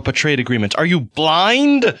America-Europa trade agreement. Are you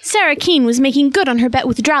blind? Sarah Keene was making good on her bet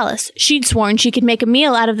with Dralis. She'd sworn she could make a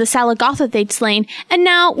meal out of the Salagotha they'd slain, and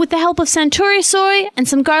now, with the help of Centauri soy and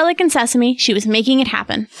some garlic and sesame, she was making it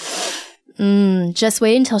happen. Just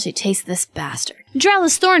wait until she tastes this bastard.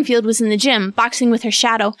 Dralis Thornfield was in the gym, boxing with her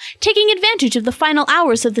shadow, taking advantage of the final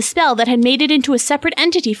hours of the spell that had made it into a separate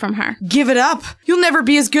entity from her. Give it up! You'll never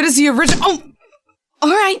be as good as the original— Oh!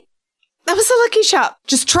 Alright. That was a lucky shot.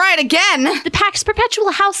 Just try it again! The pack's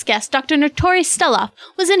perpetual house guest, Dr. Notorious Steloff,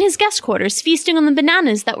 was in his guest quarters, feasting on the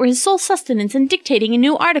bananas that were his sole sustenance and dictating a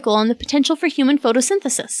new article on the potential for human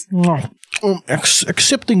photosynthesis.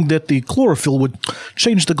 Accepting that the chlorophyll would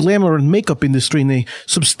change the glamour and makeup industry in a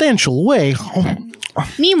substantial way.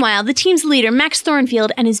 Meanwhile, the team's leader, Max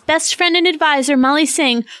Thornfield, and his best friend and advisor, Molly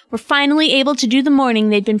Singh, were finally able to do the morning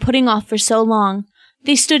they'd been putting off for so long.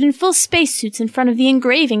 They stood in full spacesuits in front of the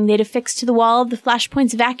engraving they'd affixed to the wall of the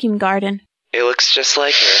Flashpoint's vacuum garden. It looks just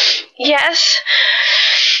like her. Yes.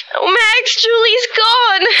 Oh, Max, Julie's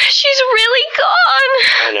gone. She's really gone.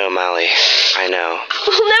 I know, Molly. I know.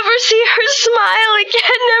 We'll never see her smile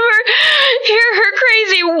again, never hear her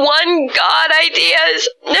crazy one God ideas,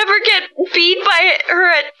 never get beat by her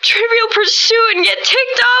at Trivial Pursuit and get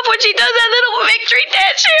ticked off when she does that little victory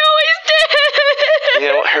dance she always did. You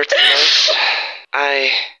know what hurts the most?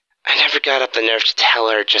 I never got up the nerve to tell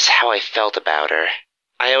her just how I felt about her.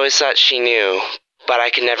 I always thought she knew, but I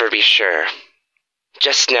could never be sure.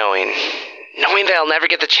 Just knowing that I'll never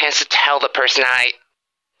get the chance to tell the person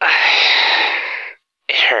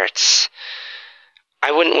it hurts.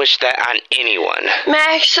 I wouldn't wish that on anyone.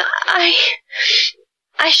 Max,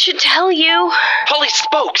 I should tell you. Holy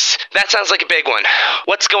spokes! That sounds like a big one.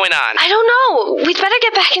 What's going on? I don't know. We'd better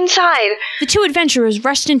get back inside. The two adventurers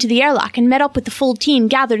rushed into the airlock and met up with the full team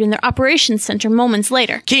gathered in their operations center moments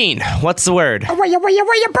later. Keen, what's the word? Bird.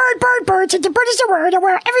 The bird is the word.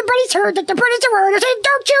 Everybody's heard that the bird is the word.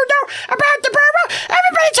 Don't you know about the bird?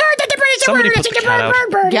 Everybody's heard that the bird is the word. Put the cat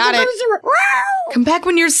out. Got it. Come back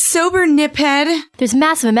when you're sober, niphead. There's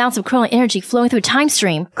massive amounts of chronal energy flowing through a time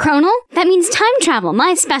stream. Chronal? That means time travel,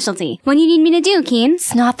 my specialty. What do you need me to do, Keen?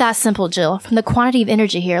 It's not that simple, Jill. From the quantity of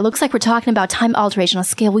energy here, it looks like we're talking about time alteration on a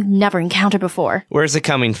scale we've never encountered before. Where's it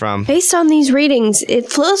coming from? Based on these readings,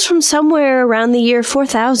 it flows from somewhere around the year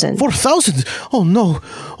 4000. 4,000? Oh, no.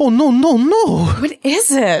 Oh, no. What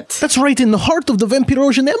is it? That's right in the heart of the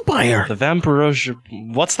Vampirosian Empire. The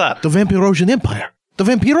Vampirosian... What's that? The Vampirosian Empire. The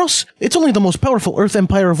Vampiros? It's only the most powerful Earth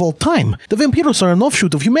Empire of all time. The Vampiros are an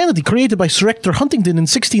offshoot of humanity created by Sir Hector Huntington in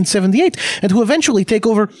 1678, and who eventually take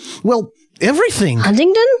over, well, everything.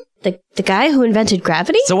 Huntington? The guy who invented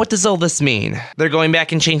gravity? So what does all this mean? They're going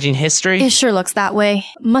back and changing history? It sure looks that way.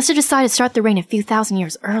 Must have decided to start the reign a few thousand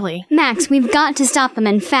years early. Max, we've got to stop them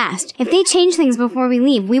and fast. If they change things before we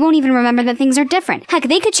leave, we won't even remember that things are different. Heck,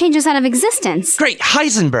 they could change us out of existence. Great,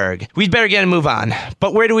 Heisenberg! We'd better get a move on.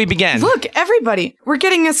 But where do we begin? Look, everybody! We're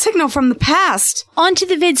getting a signal from the past! Onto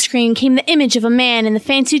the vid screen came the image of a man in the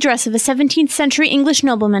fancy dress of a 17th century English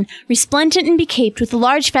nobleman, resplendent and becaped with a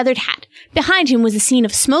large feathered hat. Behind him was a scene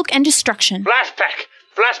of smoke and destruction.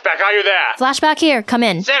 Flashback, are you there? Flashback here, come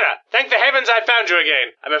in. Sarah, thank the heavens I found you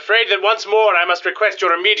again. I'm afraid that once more I must request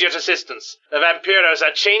your immediate assistance. The Vampiros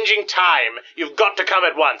are changing time. You've got to come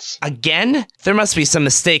at once. Again? There must be some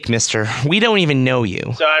mistake, mister. We don't even know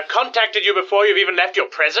you. So I've contacted you before you've even left your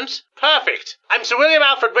presence? Perfect. I'm Sir William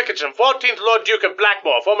Alfred Wickersham, 14th Lord Duke of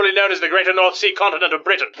Blackmore, formerly known as the Greater North Sea Continent of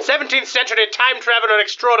Britain. 17th century time traveler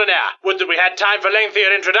extraordinaire. Would that we had time for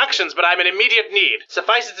lengthier introductions, but I'm in immediate need.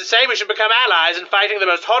 Suffice it to say, we should become allies in fighting the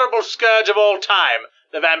most horrible scourge of all time,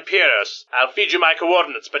 the Vampiros. I'll feed you my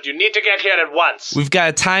coordinates, but you need to get here at once. We've got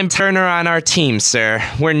a time turner on our team, sir.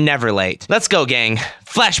 We're never late. Let's go, gang.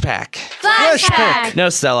 Flashback. No,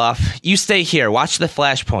 Steloff. You stay here. Watch the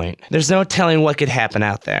flashpoint. There's no telling what could happen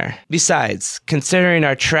out there. Besides, considering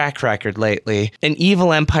our track record lately, an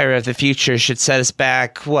evil empire of the future should set us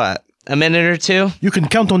back, what, a minute or two? You can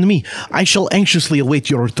count on me. I shall anxiously await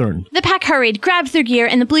your return. The pack hurried, grabbed their gear,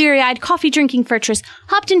 and the bleary-eyed, coffee-drinking Fortress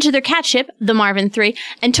hopped into their cat ship, the Marvin III,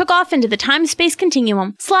 and took off into the time-space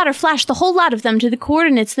continuum. Slaughter flashed the whole lot of them to the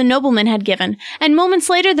coordinates the nobleman had given, and moments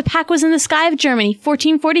later the pack was in the sky of Germany,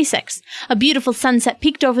 1446. A beautiful sunset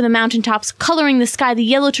peeked over the mountaintops, coloring the sky the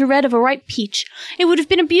yellow to red of a ripe peach. It would have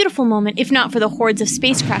been a beautiful moment if not for the hordes of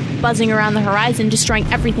spacecraft buzzing around the horizon,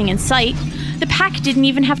 destroying everything in sight. The pack didn't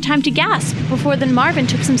even have time to gasp before the Marvin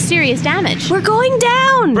took some serious damage. We're going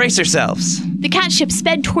down! Brace yourselves. The cat ship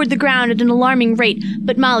sped toward the ground at an alarming rate,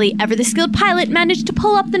 but Molly, ever the skilled pilot, managed to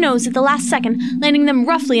pull up the nose at the last second, landing them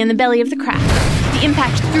roughly in the belly of the craft. The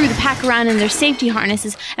impact threw the pack around in their safety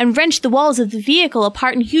harnesses and wrenched the walls of the vehicle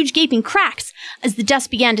apart in huge gaping cracks. As the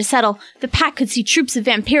dust began to settle, the pack could see troops of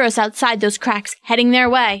Vampiros outside those cracks, heading their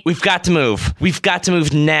way. We've got to move. We've got to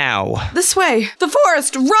move now. This way! The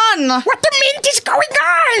forest! Run! What the mint is going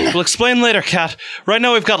on? We'll explain later, Cat. Right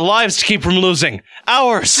now we've got lives to keep from losing.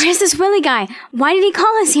 Hours! Where's this Willie guy? Why did he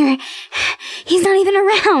call us here? He's not even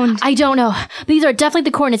around. I don't know, but these are definitely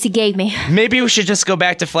the coordinates he gave me. Maybe we should just go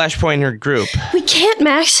back to Flashpoint or group. We can't,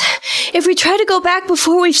 Max. If we try to go back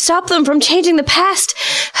before we've stopped them from changing the past,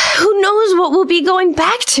 who knows what we'll be going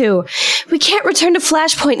back to? We can't return to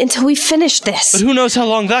Flashpoint until we finish this. But who knows how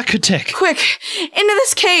long that could take? Quick, into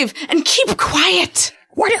this cave, and keep quiet!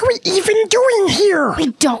 What are we even doing here?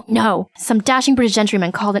 We don't know. Some dashing British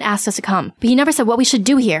gentleman called and asked us to come, but he never said what we should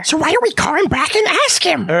do here. So why don't we call him back and ask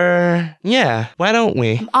him? Yeah, why don't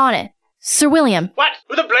we? I'm on it. Sir William. What?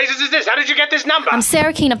 Who the blazes is this? How did you get this number? I'm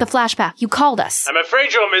Sarah Keene of the Flashback. You called us. I'm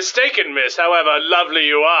afraid you're mistaken, miss. However lovely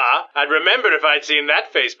you are, I'd remember if I'd seen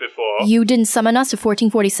that face before. You didn't summon us to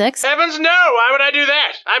 1446? Heavens no! Why would I do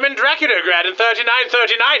that? I'm in Draculograd in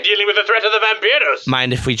 3939 dealing with the threat of the Vampiros.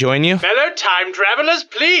 Mind if we join you? Fellow time travelers,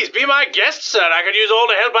 please be my guests, sir. I could use all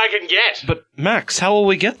the help I can get. But, Max, how will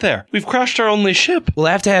we get there? We've crashed our only ship. We'll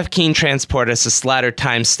have to have Keene transport us to Slaughter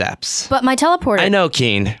time steps. But my teleporter... I know,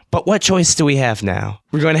 Keene, but what choice do we have now?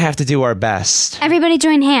 We're going to have to do our best. Everybody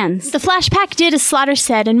join hands. The Flashpack did as Slaughter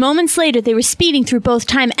said, and moments later they were speeding through both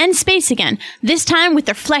time and space again, this time with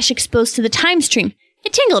their flesh exposed to the time stream.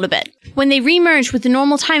 It tingled a bit. When they re-merged with the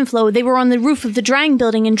normal time flow, they were on the roof of the Drang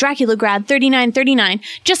building in Draculograd 3939,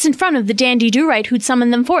 just in front of the dandy Do-Right who'd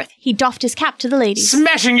summoned them forth. He doffed his cap to the ladies.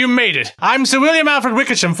 Smashing, you made it! I'm Sir William Alfred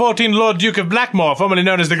Wickersham, 14th Lord Duke of Blackmore, formerly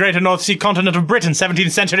known as the Greater North Sea Continent of Britain, 17th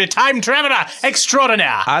century time traveler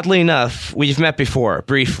extraordinaire! Oddly enough, we've met before,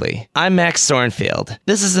 briefly. I'm Max Thornfield.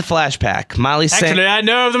 This is the Flashpack. Molly said... Actually, I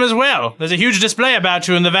know of them as well. There's a huge display about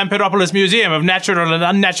you in the Vampiropolis Museum of Natural and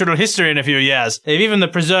Unnatural History in a few years. They've even the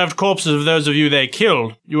preserved corpses of those of you they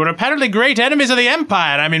killed. You were apparently great enemies of the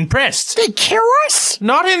Empire, and I'm impressed. They kill us?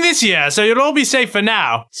 Not in this year, so you'll all be safe for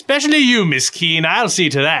now. Especially you, Miss Keene. I'll see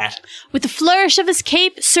to that. With a flourish of his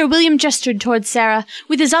cape, Sir William gestured towards Sarah.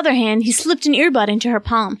 With his other hand, he slipped an earbud into her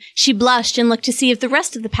palm. She blushed and looked to see if the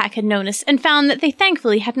rest of the pack had noticed, and found that they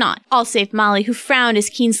thankfully had not. All save Molly, who frowned as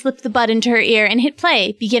Keene slipped the bud into her ear and hit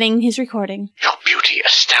play, beginning his recording. Your beauty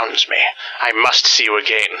astounds me. I must see you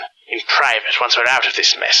again. In private, once we're out of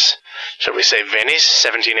this mess. Shall we say Venice,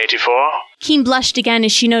 1784? Keen blushed again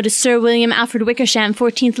as she noticed Sir William Alfred Wickersham,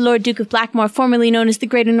 14th Lord Duke of Blackmore, formerly known as the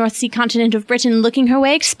Greater North Sea Continent of Britain, looking her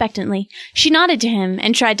way expectantly. She nodded to him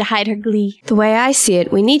and tried to hide her glee. The way I see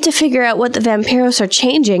it, we need to figure out what the Vampiros are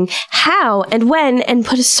changing, how and when, and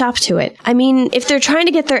put a stop to it. I mean, if they're trying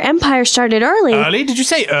to get their empire started early... Early? Did you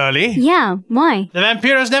say early? Yeah, why? The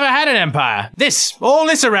Vampiros never had an empire. All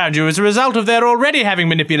this around you is a result of their already having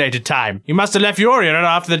manipulated time. You must have left your era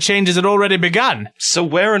after the changes had already begun. So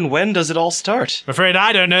where and when does it all start? I'm afraid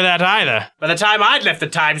I don't know that either. By the time I'd left the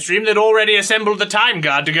time stream, they'd already assembled the Time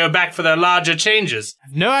Guard to go back for their larger changes.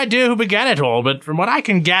 I've no idea who began it all, but from what I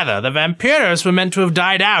can gather, the Vampiros were meant to have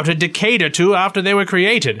died out a decade or two after they were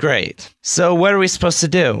created. Great. So what are we supposed to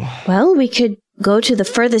do? Well, we could go to the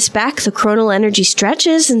furthest back the chronal energy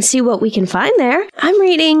stretches and see what we can find there. I'm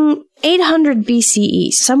reading 800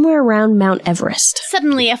 BCE, somewhere around Mount Everest.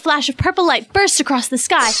 Suddenly, a flash of purple light burst across the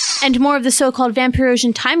sky, and more of the so-called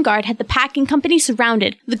Vampirosian Time Guard had the packing company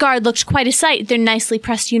surrounded. The guard looked quite a sight, their nicely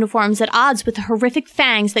pressed uniforms at odds with the horrific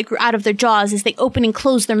fangs that grew out of their jaws as they opened and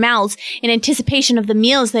closed their mouths in anticipation of the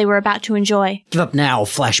meals they were about to enjoy. Give up now,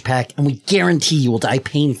 Flashpack, and we guarantee you will die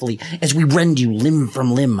painfully as we rend you limb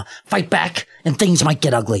from limb. Fight back, and things might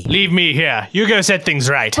get ugly. Leave me here. You go set things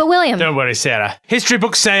right. But William... Don't worry, Sarah. History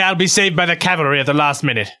books say I'll be saved by the cavalry at the last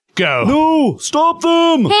minute. Go. No! Stop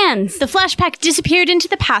them! Hands! The Flashpack disappeared into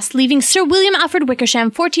the past, leaving Sir William Alfred Wickersham,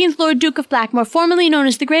 14th Lord Duke of Blackmore, formerly known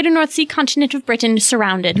as the Greater North Sea Continent of Britain,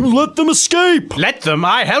 surrounded. You let them escape! Let them?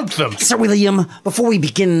 I helped them. Sir William, before we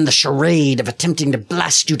begin the charade of attempting to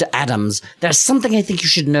blast you to atoms, there's something I think you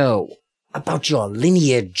should know about your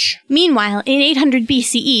lineage. Meanwhile, in 800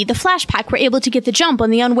 BCE, the Flashpack were able to get the jump on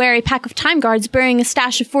the unwary pack of time guards burying a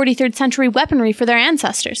stash of 43rd century weaponry for their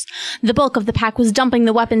ancestors. The bulk of the pack was dumping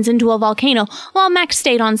the weapons into a volcano, while Max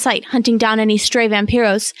stayed on site, hunting down any stray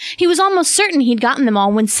vampiros. He was almost certain he'd gotten them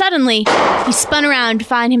all when suddenly, he spun around to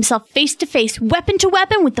find himself face to face, weapon to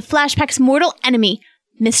weapon with the Flashpack's mortal enemy,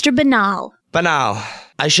 Mr. Banal. Banal,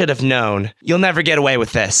 I should have known. You'll never get away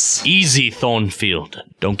with this. Easy, Thornfield.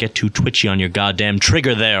 Don't get too twitchy on your goddamn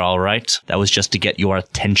trigger there, all right? That was just to get your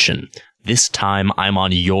attention. This time, I'm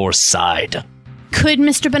on your side. Could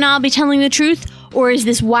Mr. Banal be telling the truth? Or is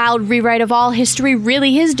this wild rewrite of all history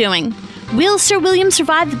really his doing? Will Sir William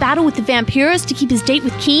survive the battle with the Vampiros to keep his date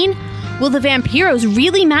with Keen? Will the Vampiros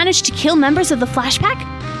really manage to kill members of the Flashpack?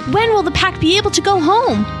 When will the pack be able to go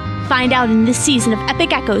home? Find out in this season of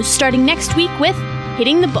Epic Echoes, starting next week with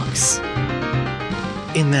Hitting the Books.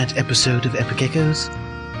 In that episode of Epic Echoes,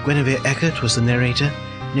 Guinevere Eckert was the narrator,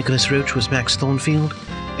 Nicholas Roach was Max Thornfield,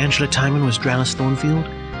 Angela Timon was Dralis Thornfield,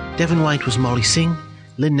 Devin White was Molly Singh,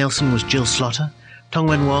 Lynn Nelson was Jill Slaughter,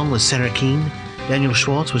 Tongwen Wong was Sarah Keane, Daniel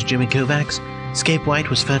Schwartz was Jimmy Kovacs, Scape White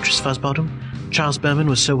was Fertris Fuzzbottom, Charles Berman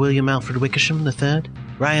was Sir William Alfred Wickersham III,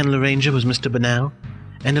 Ryan Laranger was Mr. Banal,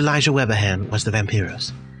 and Elijah Weberhan was the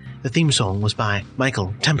Vampiros. The theme song was by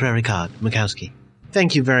Michael Temporary Card Mikowski.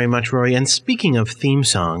 Thank you very much, Rory. And speaking of theme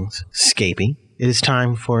songs, Scapey, it is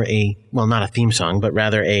time for not a theme song, but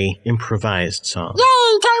rather a improvised song.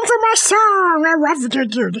 Yay, time for my song! I love to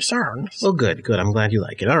do the songs. Well, good. I'm glad you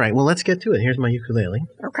like it. All right, well, let's get to it. Here's my ukulele.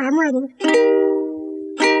 Okay, I'm ready.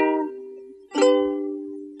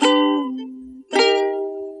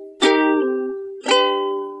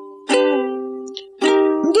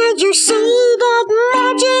 Did you see that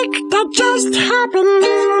magic that just happened?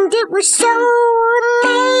 It was so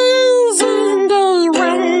amazing. They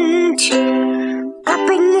went up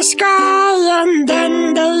in the sky and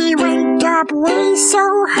then they went up way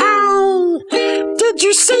so high. Did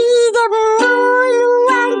you see the moon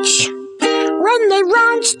launch? When they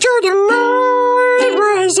launched to the moon, it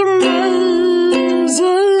was amazing.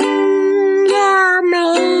 Yeah,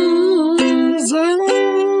 amazing.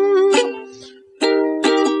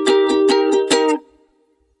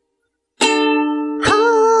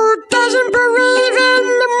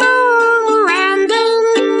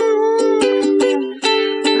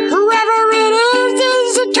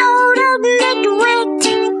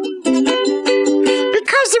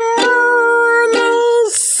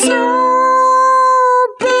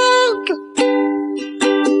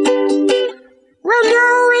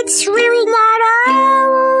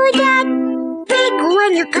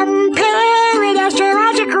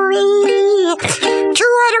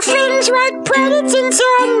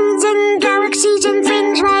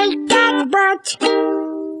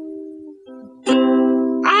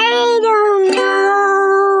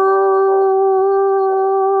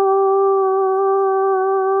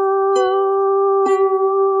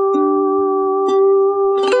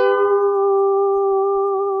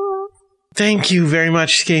 Thank you very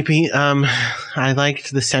much, Scapey. I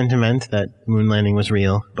liked the sentiment that moon landing was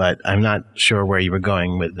real, but I'm not sure where you were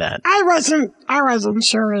going with that. I wasn't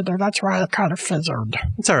sure either. That's why it kind of fizzled.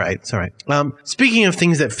 It's all right. It's all right. Speaking of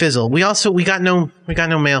things that fizzle, we got no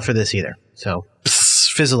mail for this either. So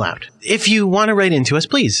fizzle out. If you want to write into us,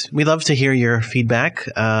 please. We love to hear your feedback.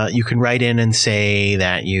 You can write in and say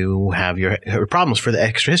that you have your problems for the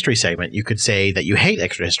Extra History segment. You could say that you hate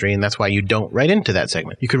Extra History, and that's why you don't write into that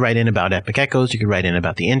segment. You could write in about Epic Echoes. You could write in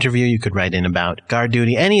about the interview. You could write in about guard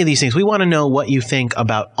duty. Any of these things. We want to know what you think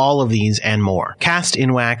about all of these and more.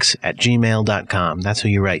 castinwax@gmail.com. That's who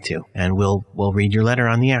you write to, and we'll read your letter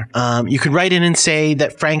on the air. You could write in and say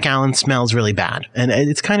that Frank Allen smells really bad, and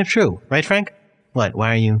it's kind of true, right, Frank? What?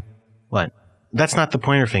 Why are you... What? That's not the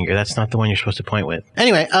pointer finger. That's not the one you're supposed to point with.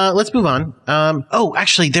 Anyway, let's move on.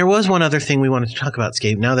 Actually, there was one other thing we wanted to talk about,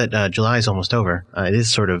 Scape. Now that July is almost over, it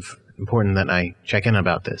is sort of important that I check in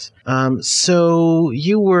about this. So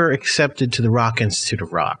you were accepted to the Rock Institute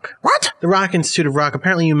of Rock. What? The Rock Institute of Rock.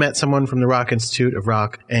 Apparently you met someone from the Rock Institute of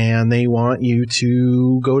Rock, and they want you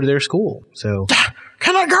to go to their school. So...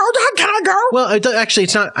 Can I go, Dad? Can I go? Well, actually,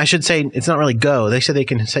 it's not. I should say it's not really go. They said they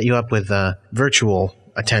can set you up with virtual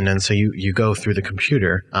attendance, so you go through the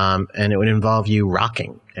computer, and it would involve you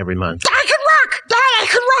rocking every month. I can rock! Dad, I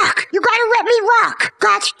can rock! You gotta let me rock!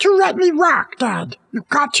 Got to let me rock, Dad. You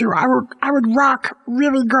got to. I would rock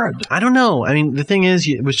really good. I don't know. I mean, the thing is,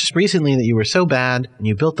 it was just recently that you were so bad, and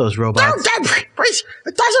you built those robots. No, Dad, please,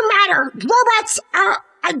 it doesn't matter. Robots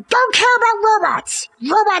I don't care about robots.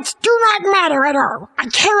 Robots do not matter at all. I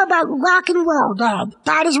care about rock and roll, Dad.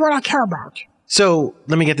 That is what I care about. So,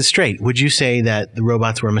 let me get this straight. Would you say that the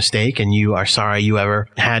robots were a mistake and you are sorry you ever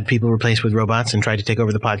had people replaced with robots and tried to take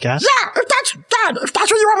over the podcast? Yeah, if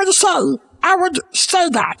that's what you want me to say, I would say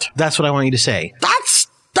that. That's what I want you to say. That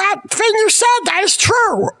thing you said, that is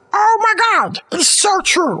true. Oh my God, it's so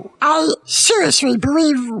true. I seriously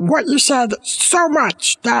believe what you said so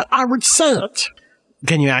much that I would say it.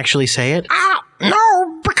 Can you actually say it?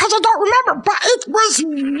 No, because I don't remember, but it was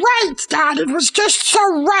right, Dad. It was just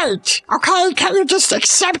so right. Okay, can you just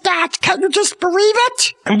accept that? Can you just believe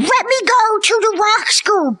it? Let me go to the rock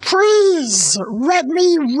school, please. Let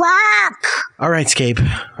me rock. All right, Scape.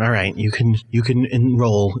 All right, you can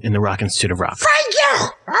enroll in the Rock Institute of Rock. Thank you.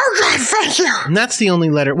 Okay, thank you. And that's the only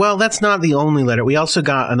letter. Well, that's not the only letter. We also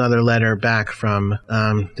got another letter back from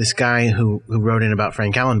this guy who wrote in about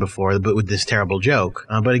Frank Allen before, but with this terrible joke.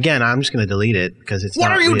 But again, I'm just going to delete it because it's What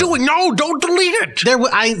not are you real. doing? No, don't delete it.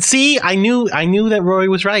 I knew that Rory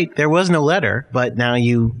was right. There was no letter, but now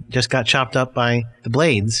you just got chopped up by the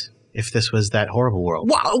blades. If this was that horrible world.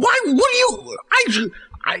 Why? What do you?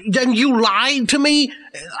 Then you lied to me?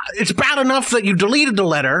 It's bad enough that you deleted the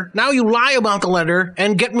letter. Now you lie about the letter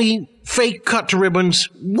and get me fake cut to ribbons.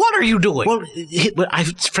 What are you doing? Well,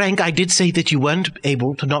 Frank, I did say that you weren't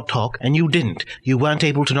able to not talk, and you didn't. You weren't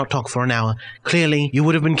able to not talk for an hour. Clearly, you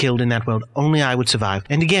would have been killed in that world. Only I would survive.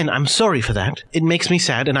 And again, I'm sorry for that. It makes me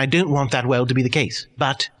sad, and I don't want that world to be the case.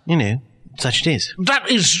 But, such it is. That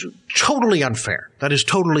is totally unfair. That is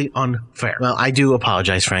totally unfair. Well, I do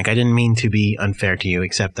apologize, Frank. I didn't mean to be unfair to you,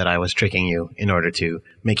 except that I was tricking you in order to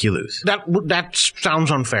make you lose. That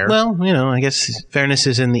sounds unfair. Well, I guess fairness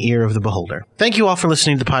is in the ear of the beholder. Thank you all for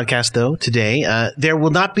listening to the podcast, though, today. There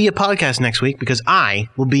will not be a podcast next week because I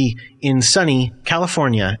will be in sunny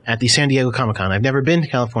California at the San Diego Comic-Con. I've never been to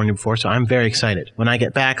California before, so I'm very excited. When I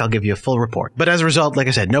get back, I'll give you a full report. But as a result, like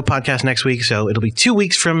I said, no podcast next week, so it'll be 2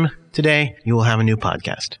 weeks from today. You will have a new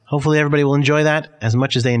podcast. Hopefully everybody will enjoy that as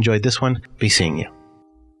much as they enjoyed this one. Be seeing you.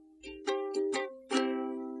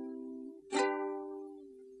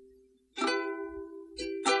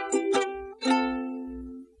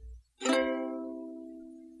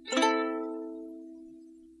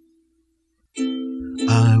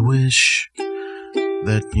 I wish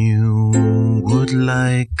that you would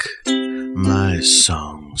like my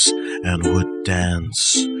songs and would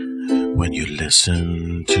dance when you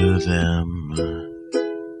listen to them.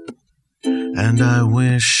 And I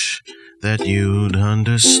wish that you'd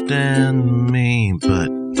understand me, but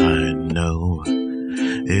I know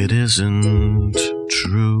it isn't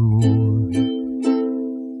true.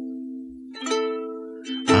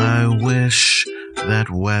 I wish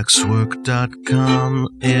that waxwork.com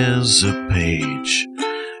is a page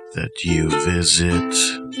that you visit.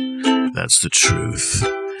 That's the truth,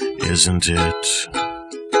 isn't it?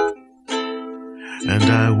 And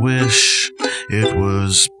I wish it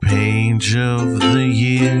was page of the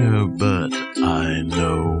year, but I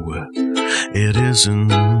know it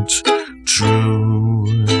isn't true.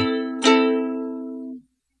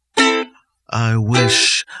 I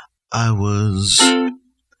wish I was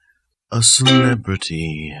a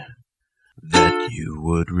celebrity that you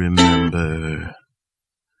would remember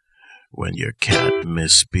when your cat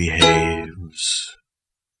misbehaves.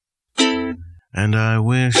 And I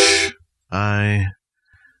wish I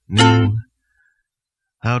knew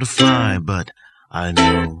how to fly, but I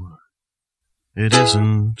know it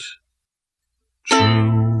isn't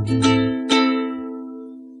true.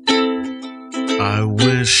 I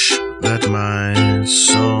wish that my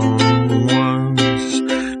song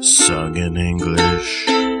was sung in English.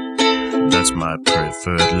 That's my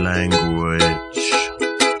preferred language.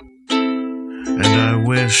 And I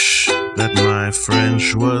wish that my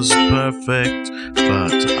French was perfect,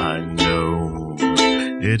 but I know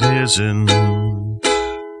it isn't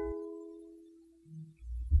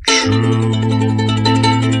true.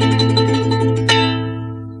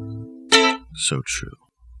 So true.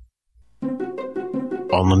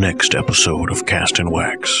 On the next episode of Cast in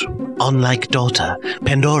Wax. Unlike Daughter,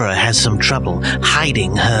 Pandora has some trouble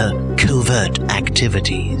hiding her covert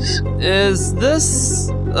activities. Is this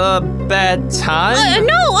a bad time?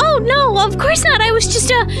 No, of course not. I was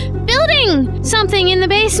just, building something in the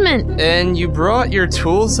basement. And you brought your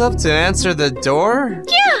tools up to answer the door?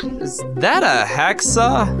 Yeah. Is that a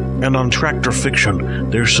hacksaw? And on Tractor Fiction,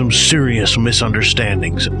 there's some serious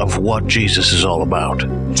misunderstandings of what Jesus is all about.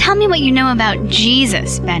 Tell me what you know about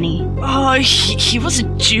Jesus, Benny. He was a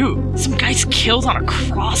Jew. Some guy's killed on a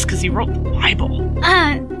cross because he wrote the Bible.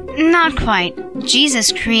 Not quite.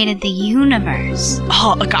 Jesus created the universe.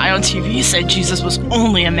 A guy on TV said Jesus was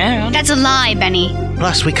only a man. That's a lie, Benny.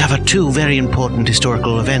 Plus, we cover two very important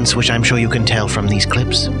historical events, which I'm sure you can tell from these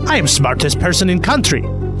clips. I am smartest person in country.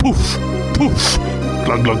 Poof, poof.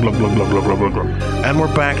 Glug, glug, glug, glug, glug, glug, glug, glug. And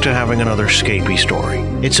we're back to having another Scapy story.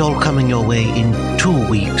 It's all coming your way in 2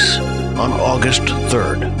 weeks. On August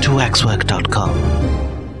 3rd. To waxwork.com.